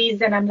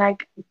series, and I'm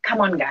like,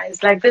 come on,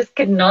 guys, like this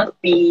cannot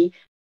be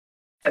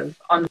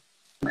on,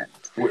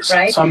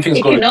 right?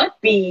 It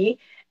cannot be.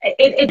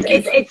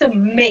 It's a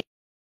mess,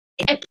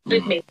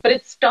 absolute mess. But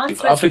it starts.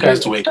 If Africa has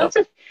to wake up.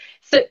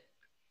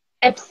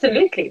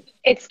 Absolutely.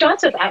 It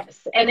starts with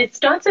us, and it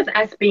starts with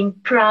us being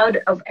proud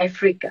of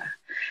Africa.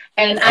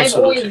 And I've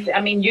always, I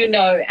mean, you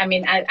know, I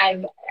mean,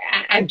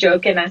 I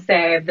joke and I say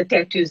I have the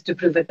tattoos to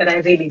prove it, but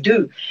I really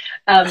do.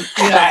 You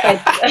know,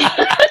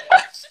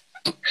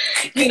 but,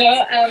 you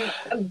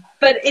know,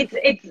 but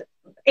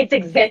it's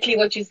exactly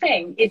what you're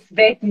saying. It's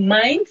that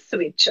mind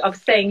switch of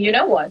saying, you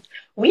know what,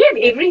 we have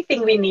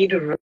everything we need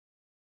to.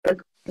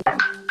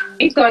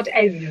 We've got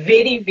a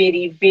very,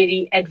 very,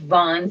 very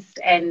advanced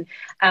and,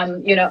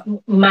 you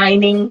know,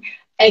 mining,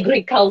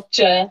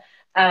 agriculture,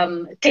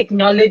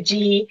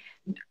 technology,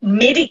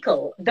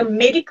 the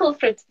medical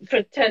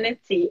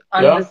fraternity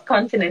on this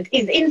continent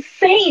is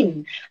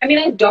insane. I mean,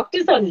 our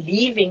doctors are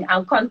leaving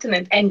our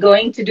continent and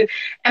going to do,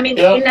 I mean,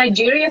 in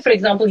Nigeria, for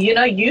example, you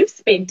know, you've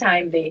spent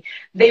time there.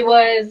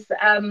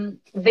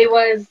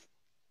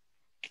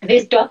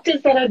 There's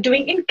doctors that are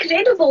doing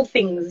incredible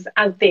things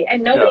out there,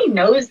 and nobody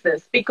knows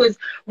this because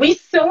we're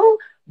so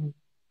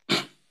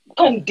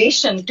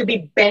conditioned to be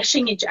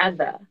bashing each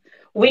other,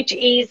 which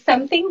is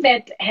something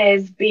that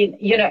has been,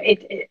 you know,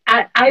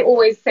 I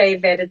always say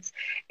that it's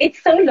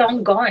so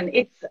long gone.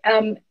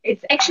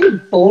 It's actually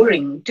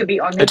boring, to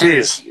be honest.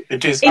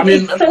 It is. I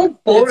mean, it's so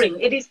boring.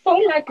 It is so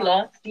like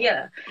last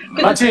year.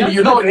 Martin,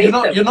 you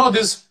know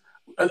this.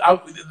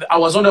 I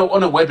was on a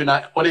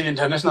webinar, on an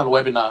international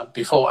webinar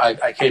before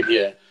I came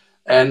here,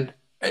 and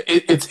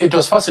it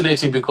was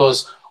fascinating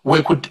because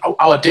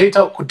our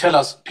data could tell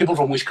us people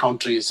from which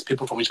countries,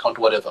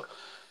 whatever.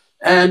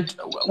 And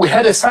we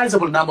had a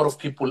sizable number of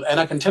people, and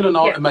I can tell you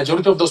now, a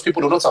majority of those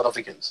people are not South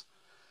Africans.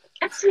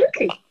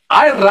 Absolutely.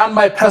 I run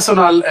my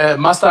personal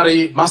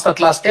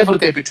masterclass every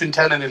day between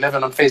 10 and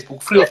 11 on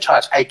Facebook, free of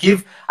charge. I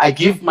give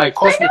my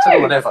course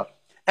material, whatever.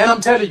 And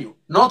I'm telling you,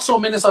 not so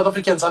many South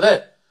Africans are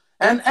there.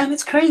 And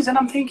it's crazy. And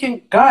I'm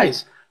thinking,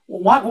 guys,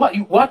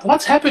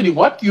 what's happening?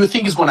 What do you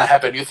think is going to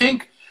happen? You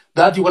think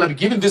that you're going to be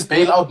given this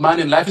bailout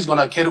money and life is going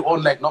to carry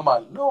on like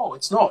normal? No,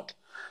 it's not.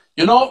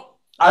 You know,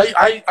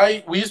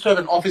 we used to have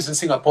an office in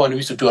Singapore, and we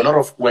used to do a lot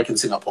of work in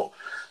Singapore.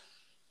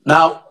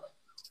 Now,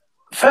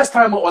 first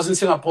time I was in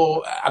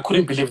Singapore, I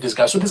couldn't believe this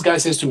guy. So this guy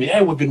says to me,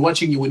 hey, we've been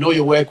watching you. We know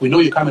your work. We know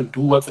you come and do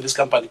work for this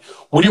company.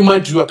 Would you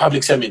mind to do a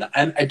public seminar?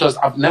 And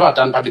I've never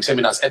done public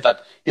seminars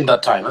in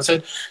that time. I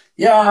said,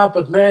 yeah,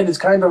 but man, it's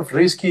kind of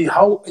risky.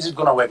 How is it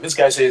going to work? This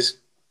guy says,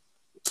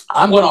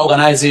 I'm going to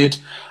organize it.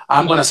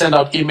 I'm going to send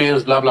out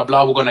emails, blah, blah,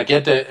 blah. We're going to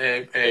get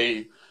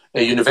a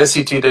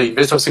university, the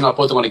University of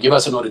Singapore. They're going to give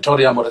us an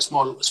auditorium or a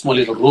small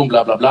little room,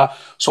 blah, blah, blah.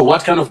 So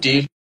what kind of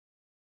deal?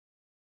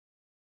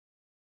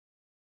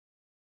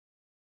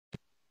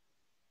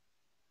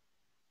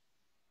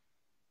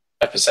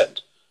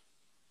 Percent.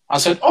 I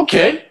said,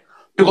 okay.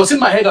 Because in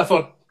my head, I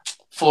thought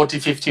 40,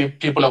 50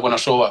 people are going to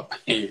show up.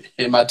 Hey,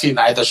 Martin,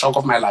 I had the shock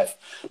of my life.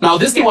 Now,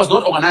 this thing was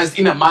not organized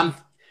in a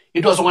month.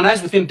 It was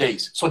organized within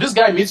days. So this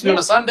guy meets me on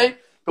a Sunday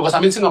because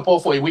I'm in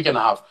Singapore for a week and a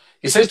half.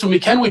 He says to me,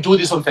 can we do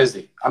this on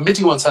Thursday? I'm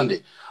meeting on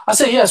Sunday. I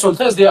say, yes, on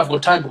Thursday I've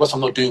got time because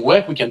I'm not doing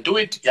work. We can do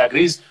it. He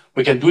agrees.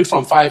 We can do it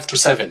from 5 to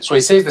 7. So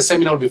he says the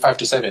seminar will be 5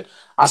 to 7.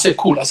 I said,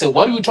 cool. I said,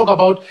 what do we talk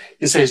about?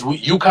 He says,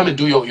 you come and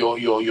do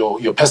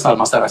your personal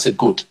master. I said,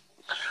 good.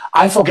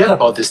 I forget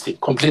about this thing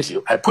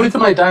completely. I put it in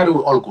my diary,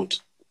 all good.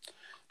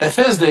 The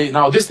Thursday,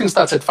 now this thing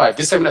starts at 5.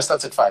 This seminar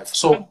starts at 5.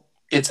 So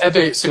it's at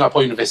the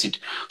Singapore University.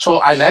 So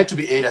I like to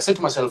be 8. I said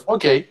to myself,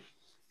 okay,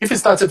 if it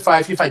starts at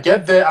 5, if I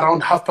get there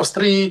around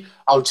 3:30,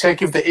 I'll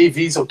check if the AV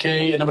is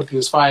okay and everything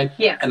is fine.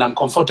 Yeah. And I'm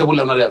comfortable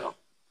and whatever.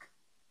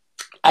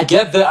 I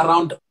get there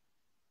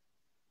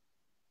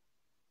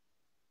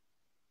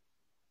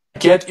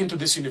get into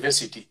this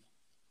university.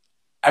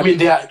 I mean,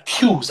 there are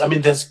queues. I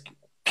mean, there's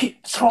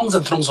throngs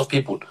and throngs of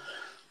people.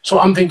 So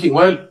I'm thinking,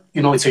 well,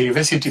 you know, it's a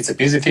university, it's a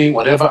busy thing,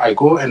 whatever. I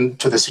go and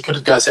to the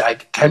security guy, say, I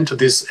came to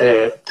this,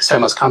 I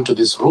must come to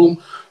this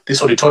room,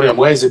 this auditorium.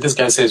 Where is it? This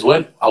guy says,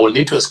 well, I will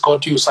need to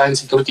escort you, sign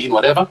security in,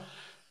 whatever.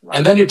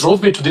 And then he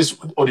drove me to this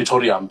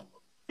auditorium.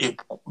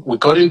 We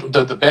got into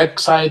the back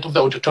side of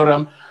the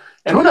auditorium.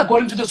 And when I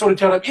got into this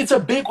auditorium, it's a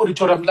big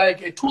auditorium,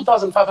 like a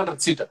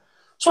 2,500 seater.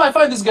 So I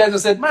find this guy and I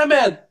said, my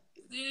man,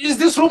 is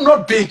this room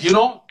not big, you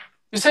know?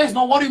 He says,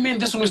 no, what do you mean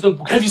this room is not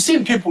big? Have you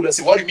seen people? I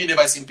say, what do you mean have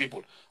I seen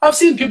people? I've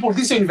seen people,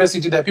 this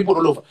university, there are people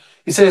all over.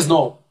 He says,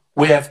 no,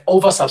 we have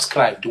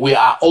oversubscribed. We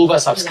are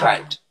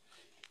oversubscribed.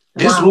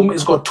 This room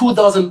has got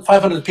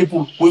 2,500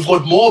 people. We've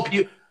got more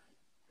people.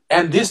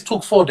 And this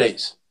took 4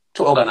 days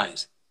to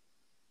organize.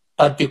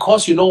 But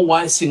because you know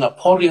why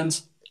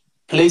Singaporeans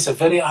place a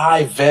very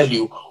high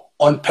value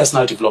on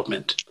personal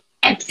development.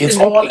 Absolutely. It's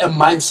all a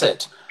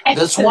mindset. Absolutely.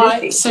 That's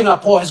why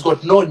Singapore has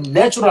got no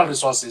natural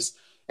resources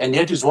and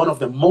yet is one of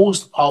the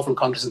most powerful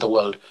countries in the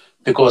world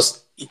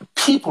because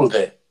people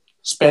there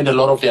spend a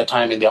lot of their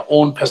time in their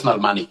own personal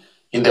money,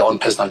 in their own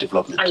personal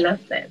development. I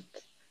love that.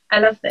 I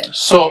love that.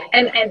 So,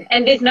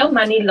 and there's no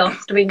money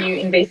lost when you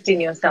invest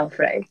in yourself,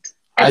 right?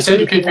 I say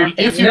to people,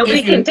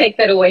 nobody can take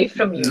that away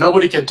from you.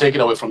 Nobody can take it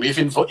away from you. If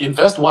you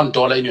invest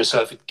 $1 in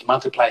yourself, it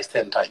multiplies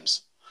 10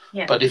 times.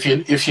 Yeah. But if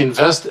you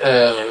invest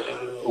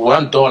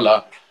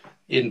 $1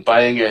 in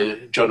buying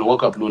a Johnnie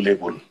Walker Blue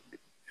Label,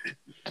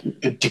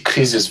 it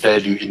decreases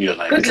value in your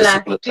life. Good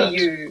luck to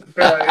you,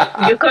 bro.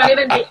 You can't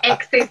even be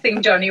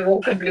accessing Johnnie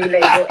Walker Blue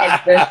Label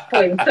at this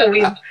point. So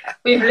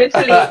we've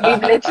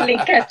literally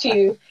cut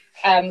you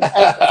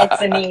at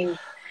the knees.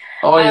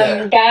 Oh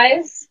yeah,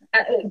 guys.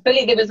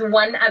 Billy, there was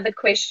one other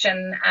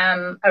question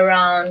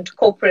around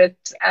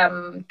corporate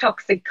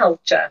toxic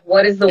culture.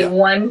 What is the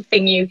one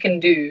thing you can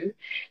do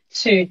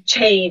to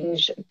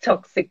change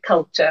toxic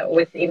culture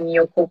within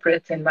your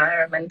corporate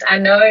environment? I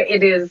know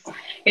it is,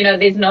 you know,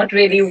 there's not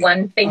really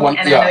one thing,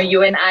 I know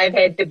you and I have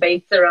had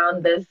debates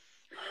around this.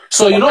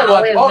 So you know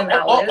what?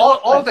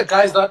 All the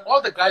guys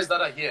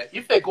that are here,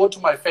 if they go to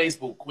my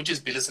Facebook, which is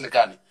Billy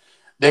Selekane,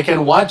 they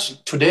can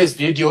watch today's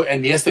video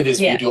and yesterday's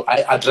video.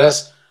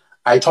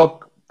 I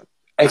talk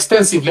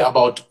extensively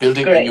about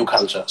building a new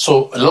culture.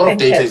 So a lot of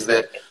data is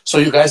there. So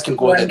you guys can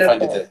go ahead and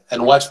find it there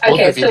and watch both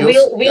the videos.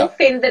 So we'll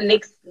send the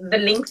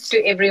links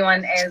to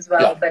everyone as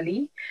well,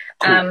 Billy.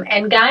 Cool.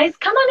 And guys,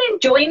 come on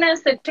and join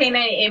us at 10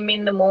 a.m.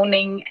 in the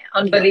morning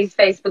on Billy's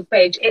Facebook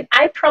page.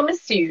 I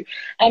promise you,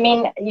 I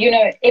mean, you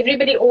know,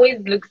 everybody always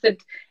looks at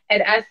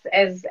us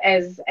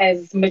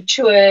as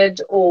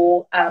matured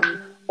or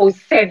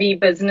savvy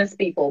business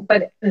people,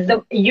 but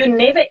you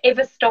never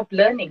ever stop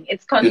learning.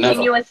 It's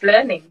continuous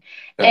learning,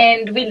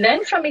 and we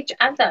learn from each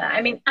other.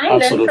 I mean, I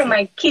learn from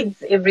my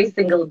kids every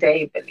single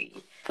day, Billy.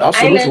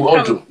 Absolutely, I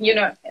learn from you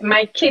know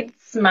my kids,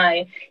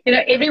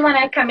 everyone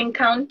I come in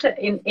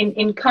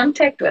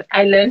contact with.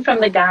 I learn from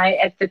the guy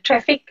at the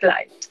traffic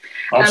light.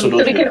 So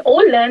we can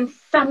all learn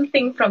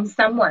something from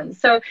someone.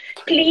 So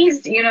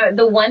please, you know,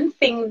 the one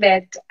thing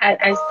that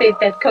I said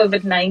that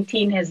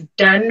COVID-19 has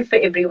done for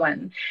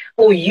everyone,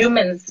 or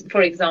humans,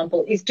 for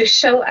example, is to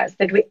show us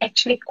that we're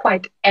actually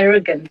quite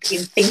arrogant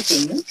in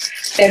thinking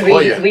that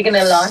we're going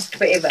to last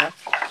forever.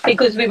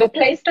 Because we were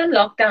placed on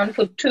lockdown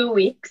for 2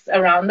 weeks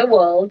around the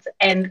world,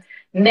 and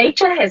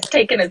nature has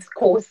taken its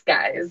course,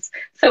 guys.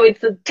 So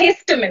it's a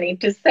testimony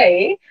to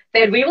say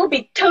that we will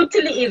be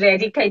totally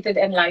eradicated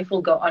and life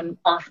will go on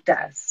after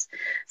us.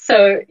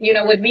 So, you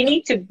know what, we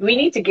need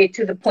to get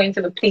to the point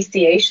of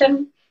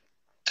appreciation.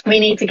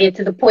 We need to get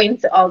to the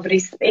point of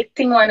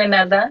respecting one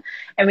another.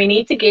 And we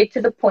need to get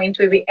to the point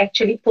where we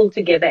actually pull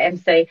together and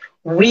say,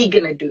 we're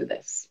going to do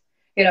this.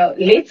 You know,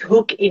 let's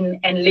hook in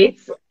and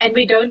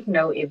we don't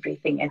know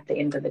everything at the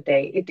end of the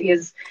day.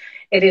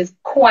 It is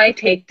quite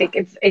hectic.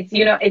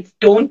 It's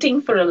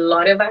daunting for a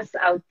lot of us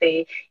out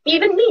there.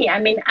 Even me. I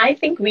mean, I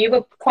think we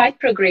were quite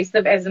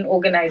progressive as an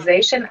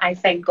organization. I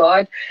thank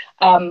God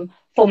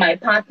for my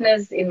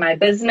partners in my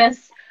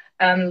business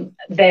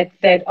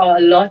that are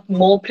a lot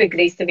more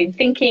progressive in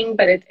thinking.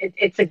 But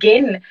it's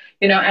again,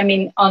 you know, I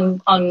mean,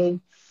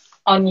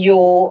 on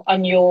your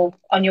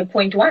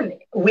point one,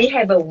 we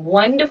have a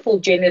wonderful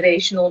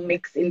generational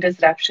mix in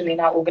disruption in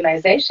our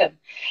organization,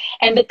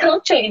 and the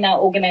culture in our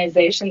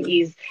organization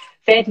is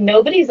that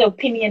nobody's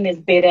opinion is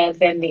better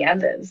than the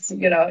others.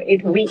 You know,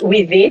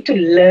 we're there to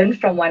learn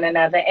from one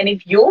another, and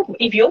if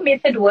your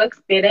method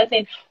works better,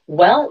 then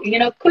well, you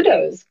know,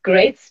 kudos,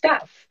 great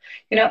stuff.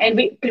 You know, and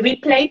we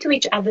play to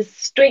each other's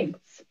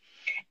strengths.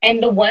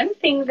 And the one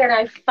thing that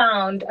I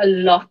found a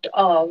lot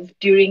of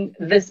during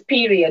this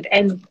period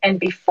and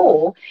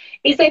before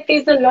is that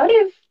there's a lot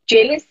of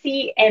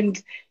jealousy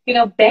and, you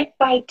know,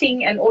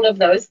 backbiting and all of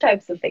those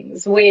types of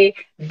things, where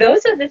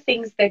those are the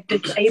things that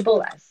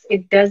disable us.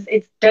 It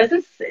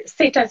doesn't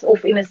set us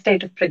off in a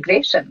state of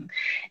progression.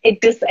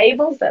 It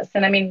disables us.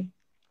 And I mean,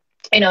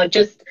 you know,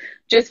 just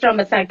from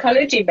a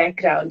psychology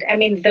background, I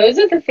mean, those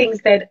are the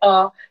things that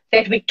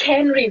we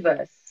can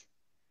reverse.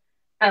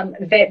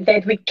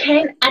 That we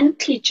can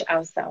unteach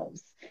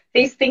ourselves,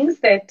 there's things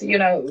that,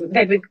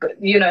 that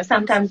we,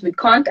 sometimes we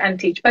can't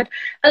unteach, but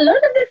a lot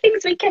of the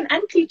things we can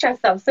unteach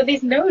ourselves. So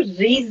there's no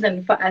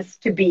reason for us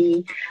to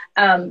be,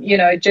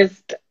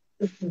 just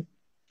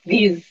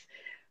these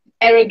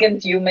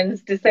arrogant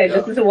humans to say,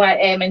 this is who I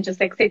am and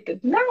just accept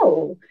it.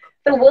 No,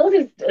 the world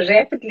is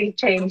rapidly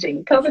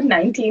changing.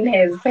 COVID-19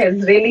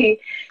 has really,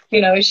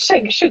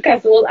 shook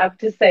us all up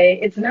to say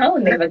it's now or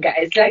never,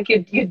 guys. Like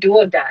you do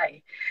or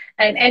die.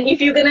 And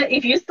if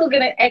you're still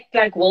gonna act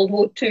like World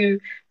War II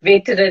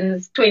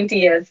veterans 20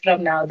 years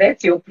from now,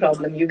 that's your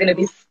problem. You're gonna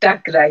be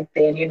stuck right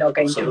there, and you're not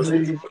going to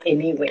move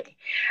anyway,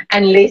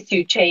 unless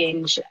you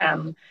change,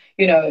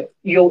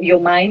 your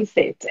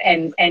mindset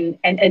and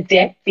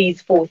adapt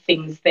these 4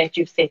 things that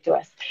you've said to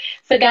us.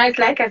 So, guys,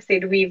 like I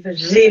said, we've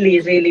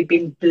really, really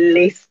been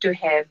blessed to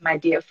have my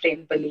dear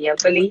friend Billy.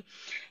 Billy,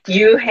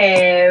 you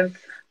have.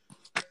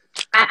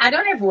 I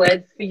don't have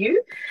words for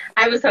you.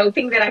 I was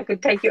hoping that I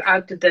could take you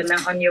out to dinner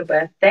on your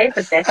birthday,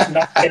 but that's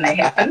not going to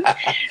happen.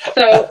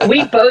 So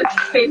we both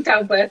spent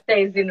our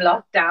birthdays in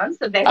lockdown.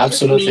 So that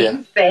just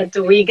means that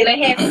we're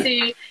going to have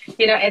to,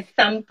 at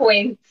some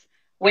point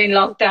when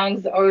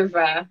lockdown's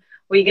over,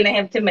 we're going to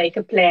have to make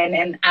a plan,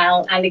 and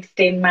I'll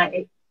extend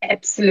my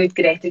absolute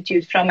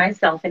gratitude from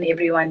myself and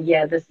everyone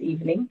here this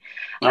evening.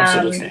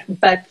 Absolutely.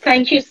 But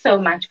thank you so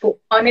much for,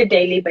 on a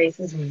daily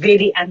basis,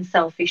 very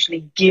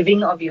unselfishly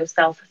giving of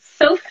yourself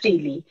so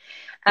freely,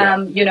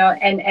 and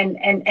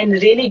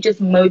really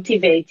just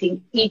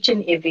motivating each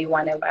and every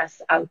one of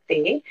us out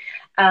there.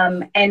 I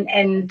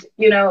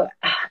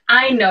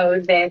know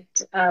that,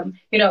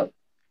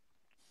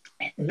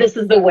 this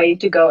is the way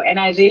to go. And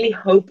I really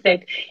hope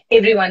that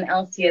everyone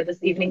else here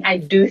this evening, I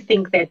do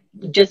think that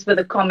just for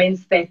the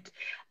comments that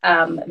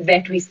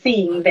we're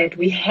seeing, that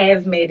we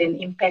have made an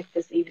impact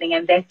this evening,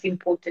 and that's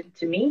important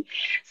to me.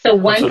 So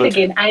once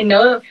again, I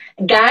know,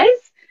 guys,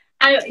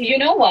 you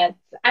know what?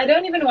 I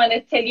don't even want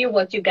to tell you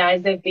what you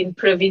guys have been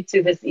privy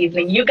to this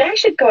evening. You guys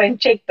should go and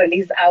check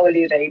Billy's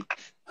hourly rate.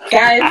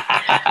 Guys,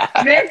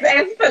 that's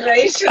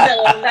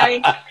aspirational.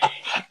 Like,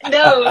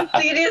 no,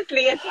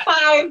 seriously, it's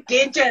 5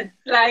 digits.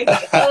 Like,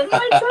 oh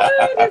my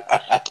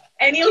God.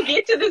 And he'll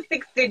get to the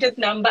 6-digit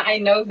number, I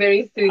know,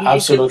 very soon.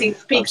 Absolutely. Because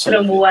he speaks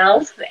from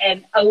wealth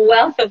and a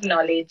wealth of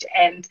knowledge,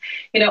 and,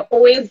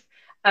 always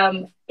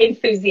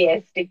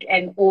enthusiastic,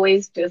 and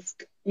always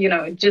just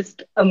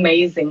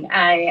amazing.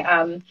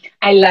 I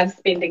love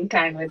spending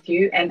time with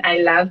you, and I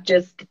love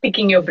just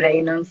picking your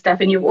brain on stuff.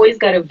 And you've always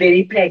got a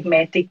very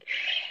pragmatic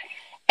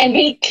and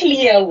very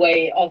clear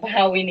way of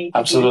how we need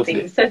to do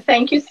things. So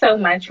thank you so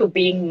much for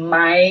being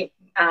my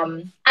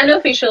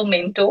unofficial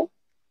mentor.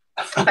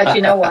 But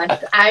you know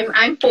what?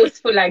 I'm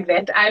forceful like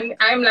that.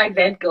 I'm like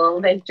that girl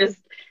that just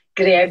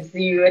grabs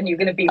you, and you're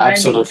going to be my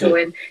mentor,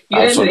 and you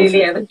don't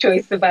really have a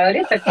choice about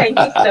it. But thank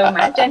you so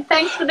much, and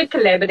thanks for the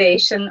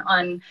collaboration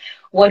on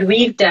what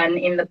we've done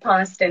in the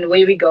past and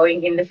where we're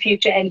going in the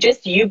future, and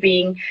just you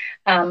being,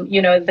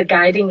 the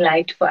guiding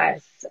light for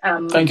us.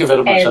 Thank you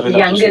very much. As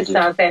younger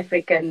South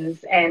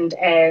Africans, and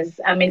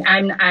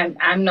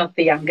I'm not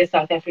the younger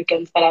South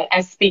Africans, but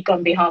I speak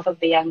on behalf of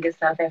the younger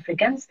South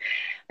Africans.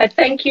 But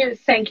thank you,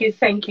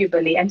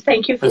 Billy, and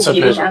thank you for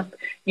giving up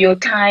your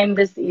time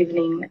this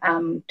evening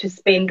to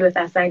spend with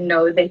us. I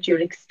know that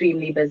you're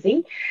extremely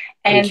busy.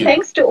 And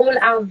thanks to all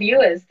our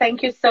viewers.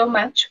 Thank you so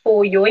much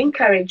for your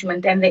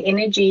encouragement and the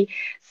energy.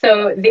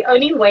 So the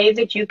only way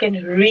that you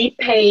can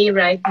repay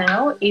right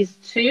now is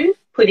to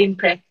put in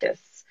practice.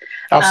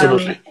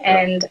 Absolutely.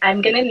 And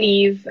I'm going to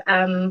leave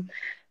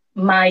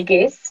my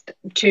guest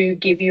to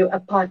give you a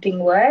parting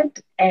word,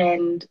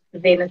 and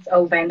then it's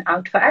over and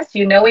out for us.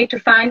 You know where to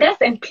find us,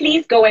 and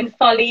please go and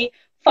follow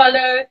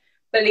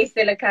Billy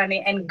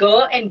Selekane and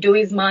go and do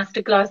his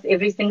masterclass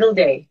every single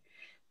day.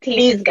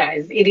 Please,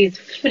 guys, it is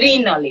free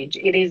knowledge.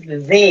 It is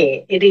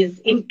there. It is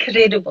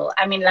incredible.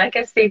 I mean, like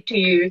I said to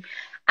you,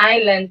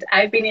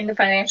 I've been in the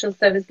financial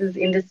services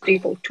industry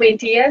for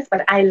 20 years,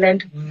 but I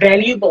learned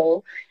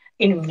valuable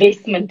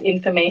investment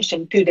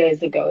information 2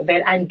 days ago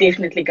that I'm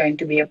definitely going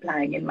to be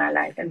applying in my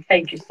life. And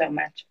thank you so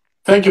much.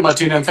 Thank you,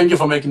 Martina, and thank you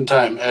for making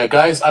time.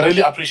 Guys, I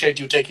really appreciate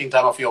you taking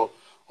time off your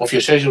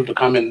schedule to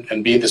come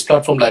and be in this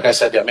platform. Like I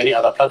said, there are many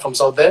other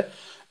platforms out there,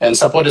 and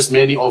support as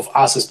many of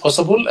us as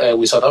possible.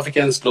 We South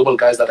Africans, global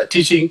guys that are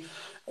teaching.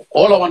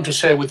 All I want to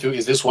share with you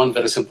is this one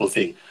very simple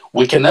thing.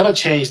 We can never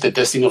change the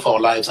destiny of our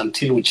lives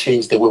until we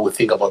change the way we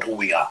think about who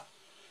we are.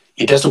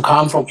 It has to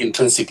come from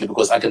intrinsically,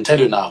 because I can tell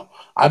you now,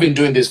 I've been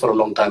doing this for a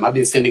long time. I've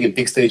been standing in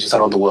big stages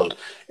around the world,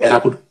 and I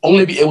could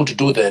only be able to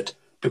do that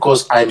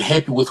because I'm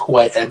happy with who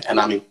I am, and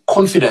I'm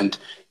confident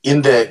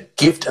in the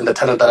gift and the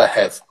talent that I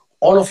have.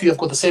 All of you have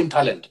got the same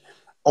talent,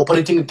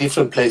 operating in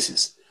different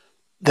places.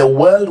 The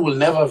world will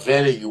never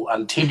value you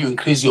until you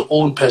increase your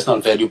own personal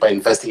value by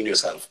investing in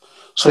yourself.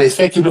 So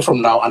effectively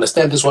from now,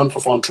 understand this one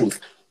profound truth.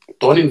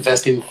 Don't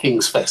invest in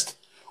things first.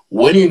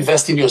 When you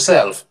invest in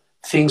yourself,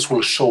 things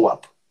will show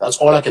up. That's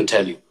all I can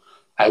tell you.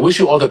 I wish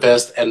you all the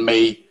best, and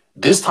may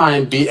this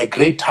time be a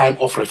great time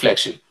of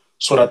reflection,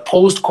 so that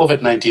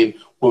post-COVID-19,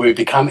 we will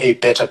become a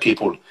better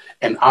people,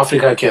 and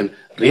Africa can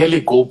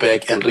really go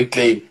back and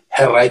reclaim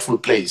her rightful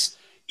place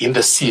in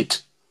the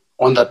seat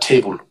on the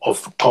table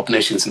of top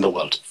nations in the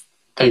world.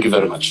 Thank you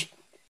very much.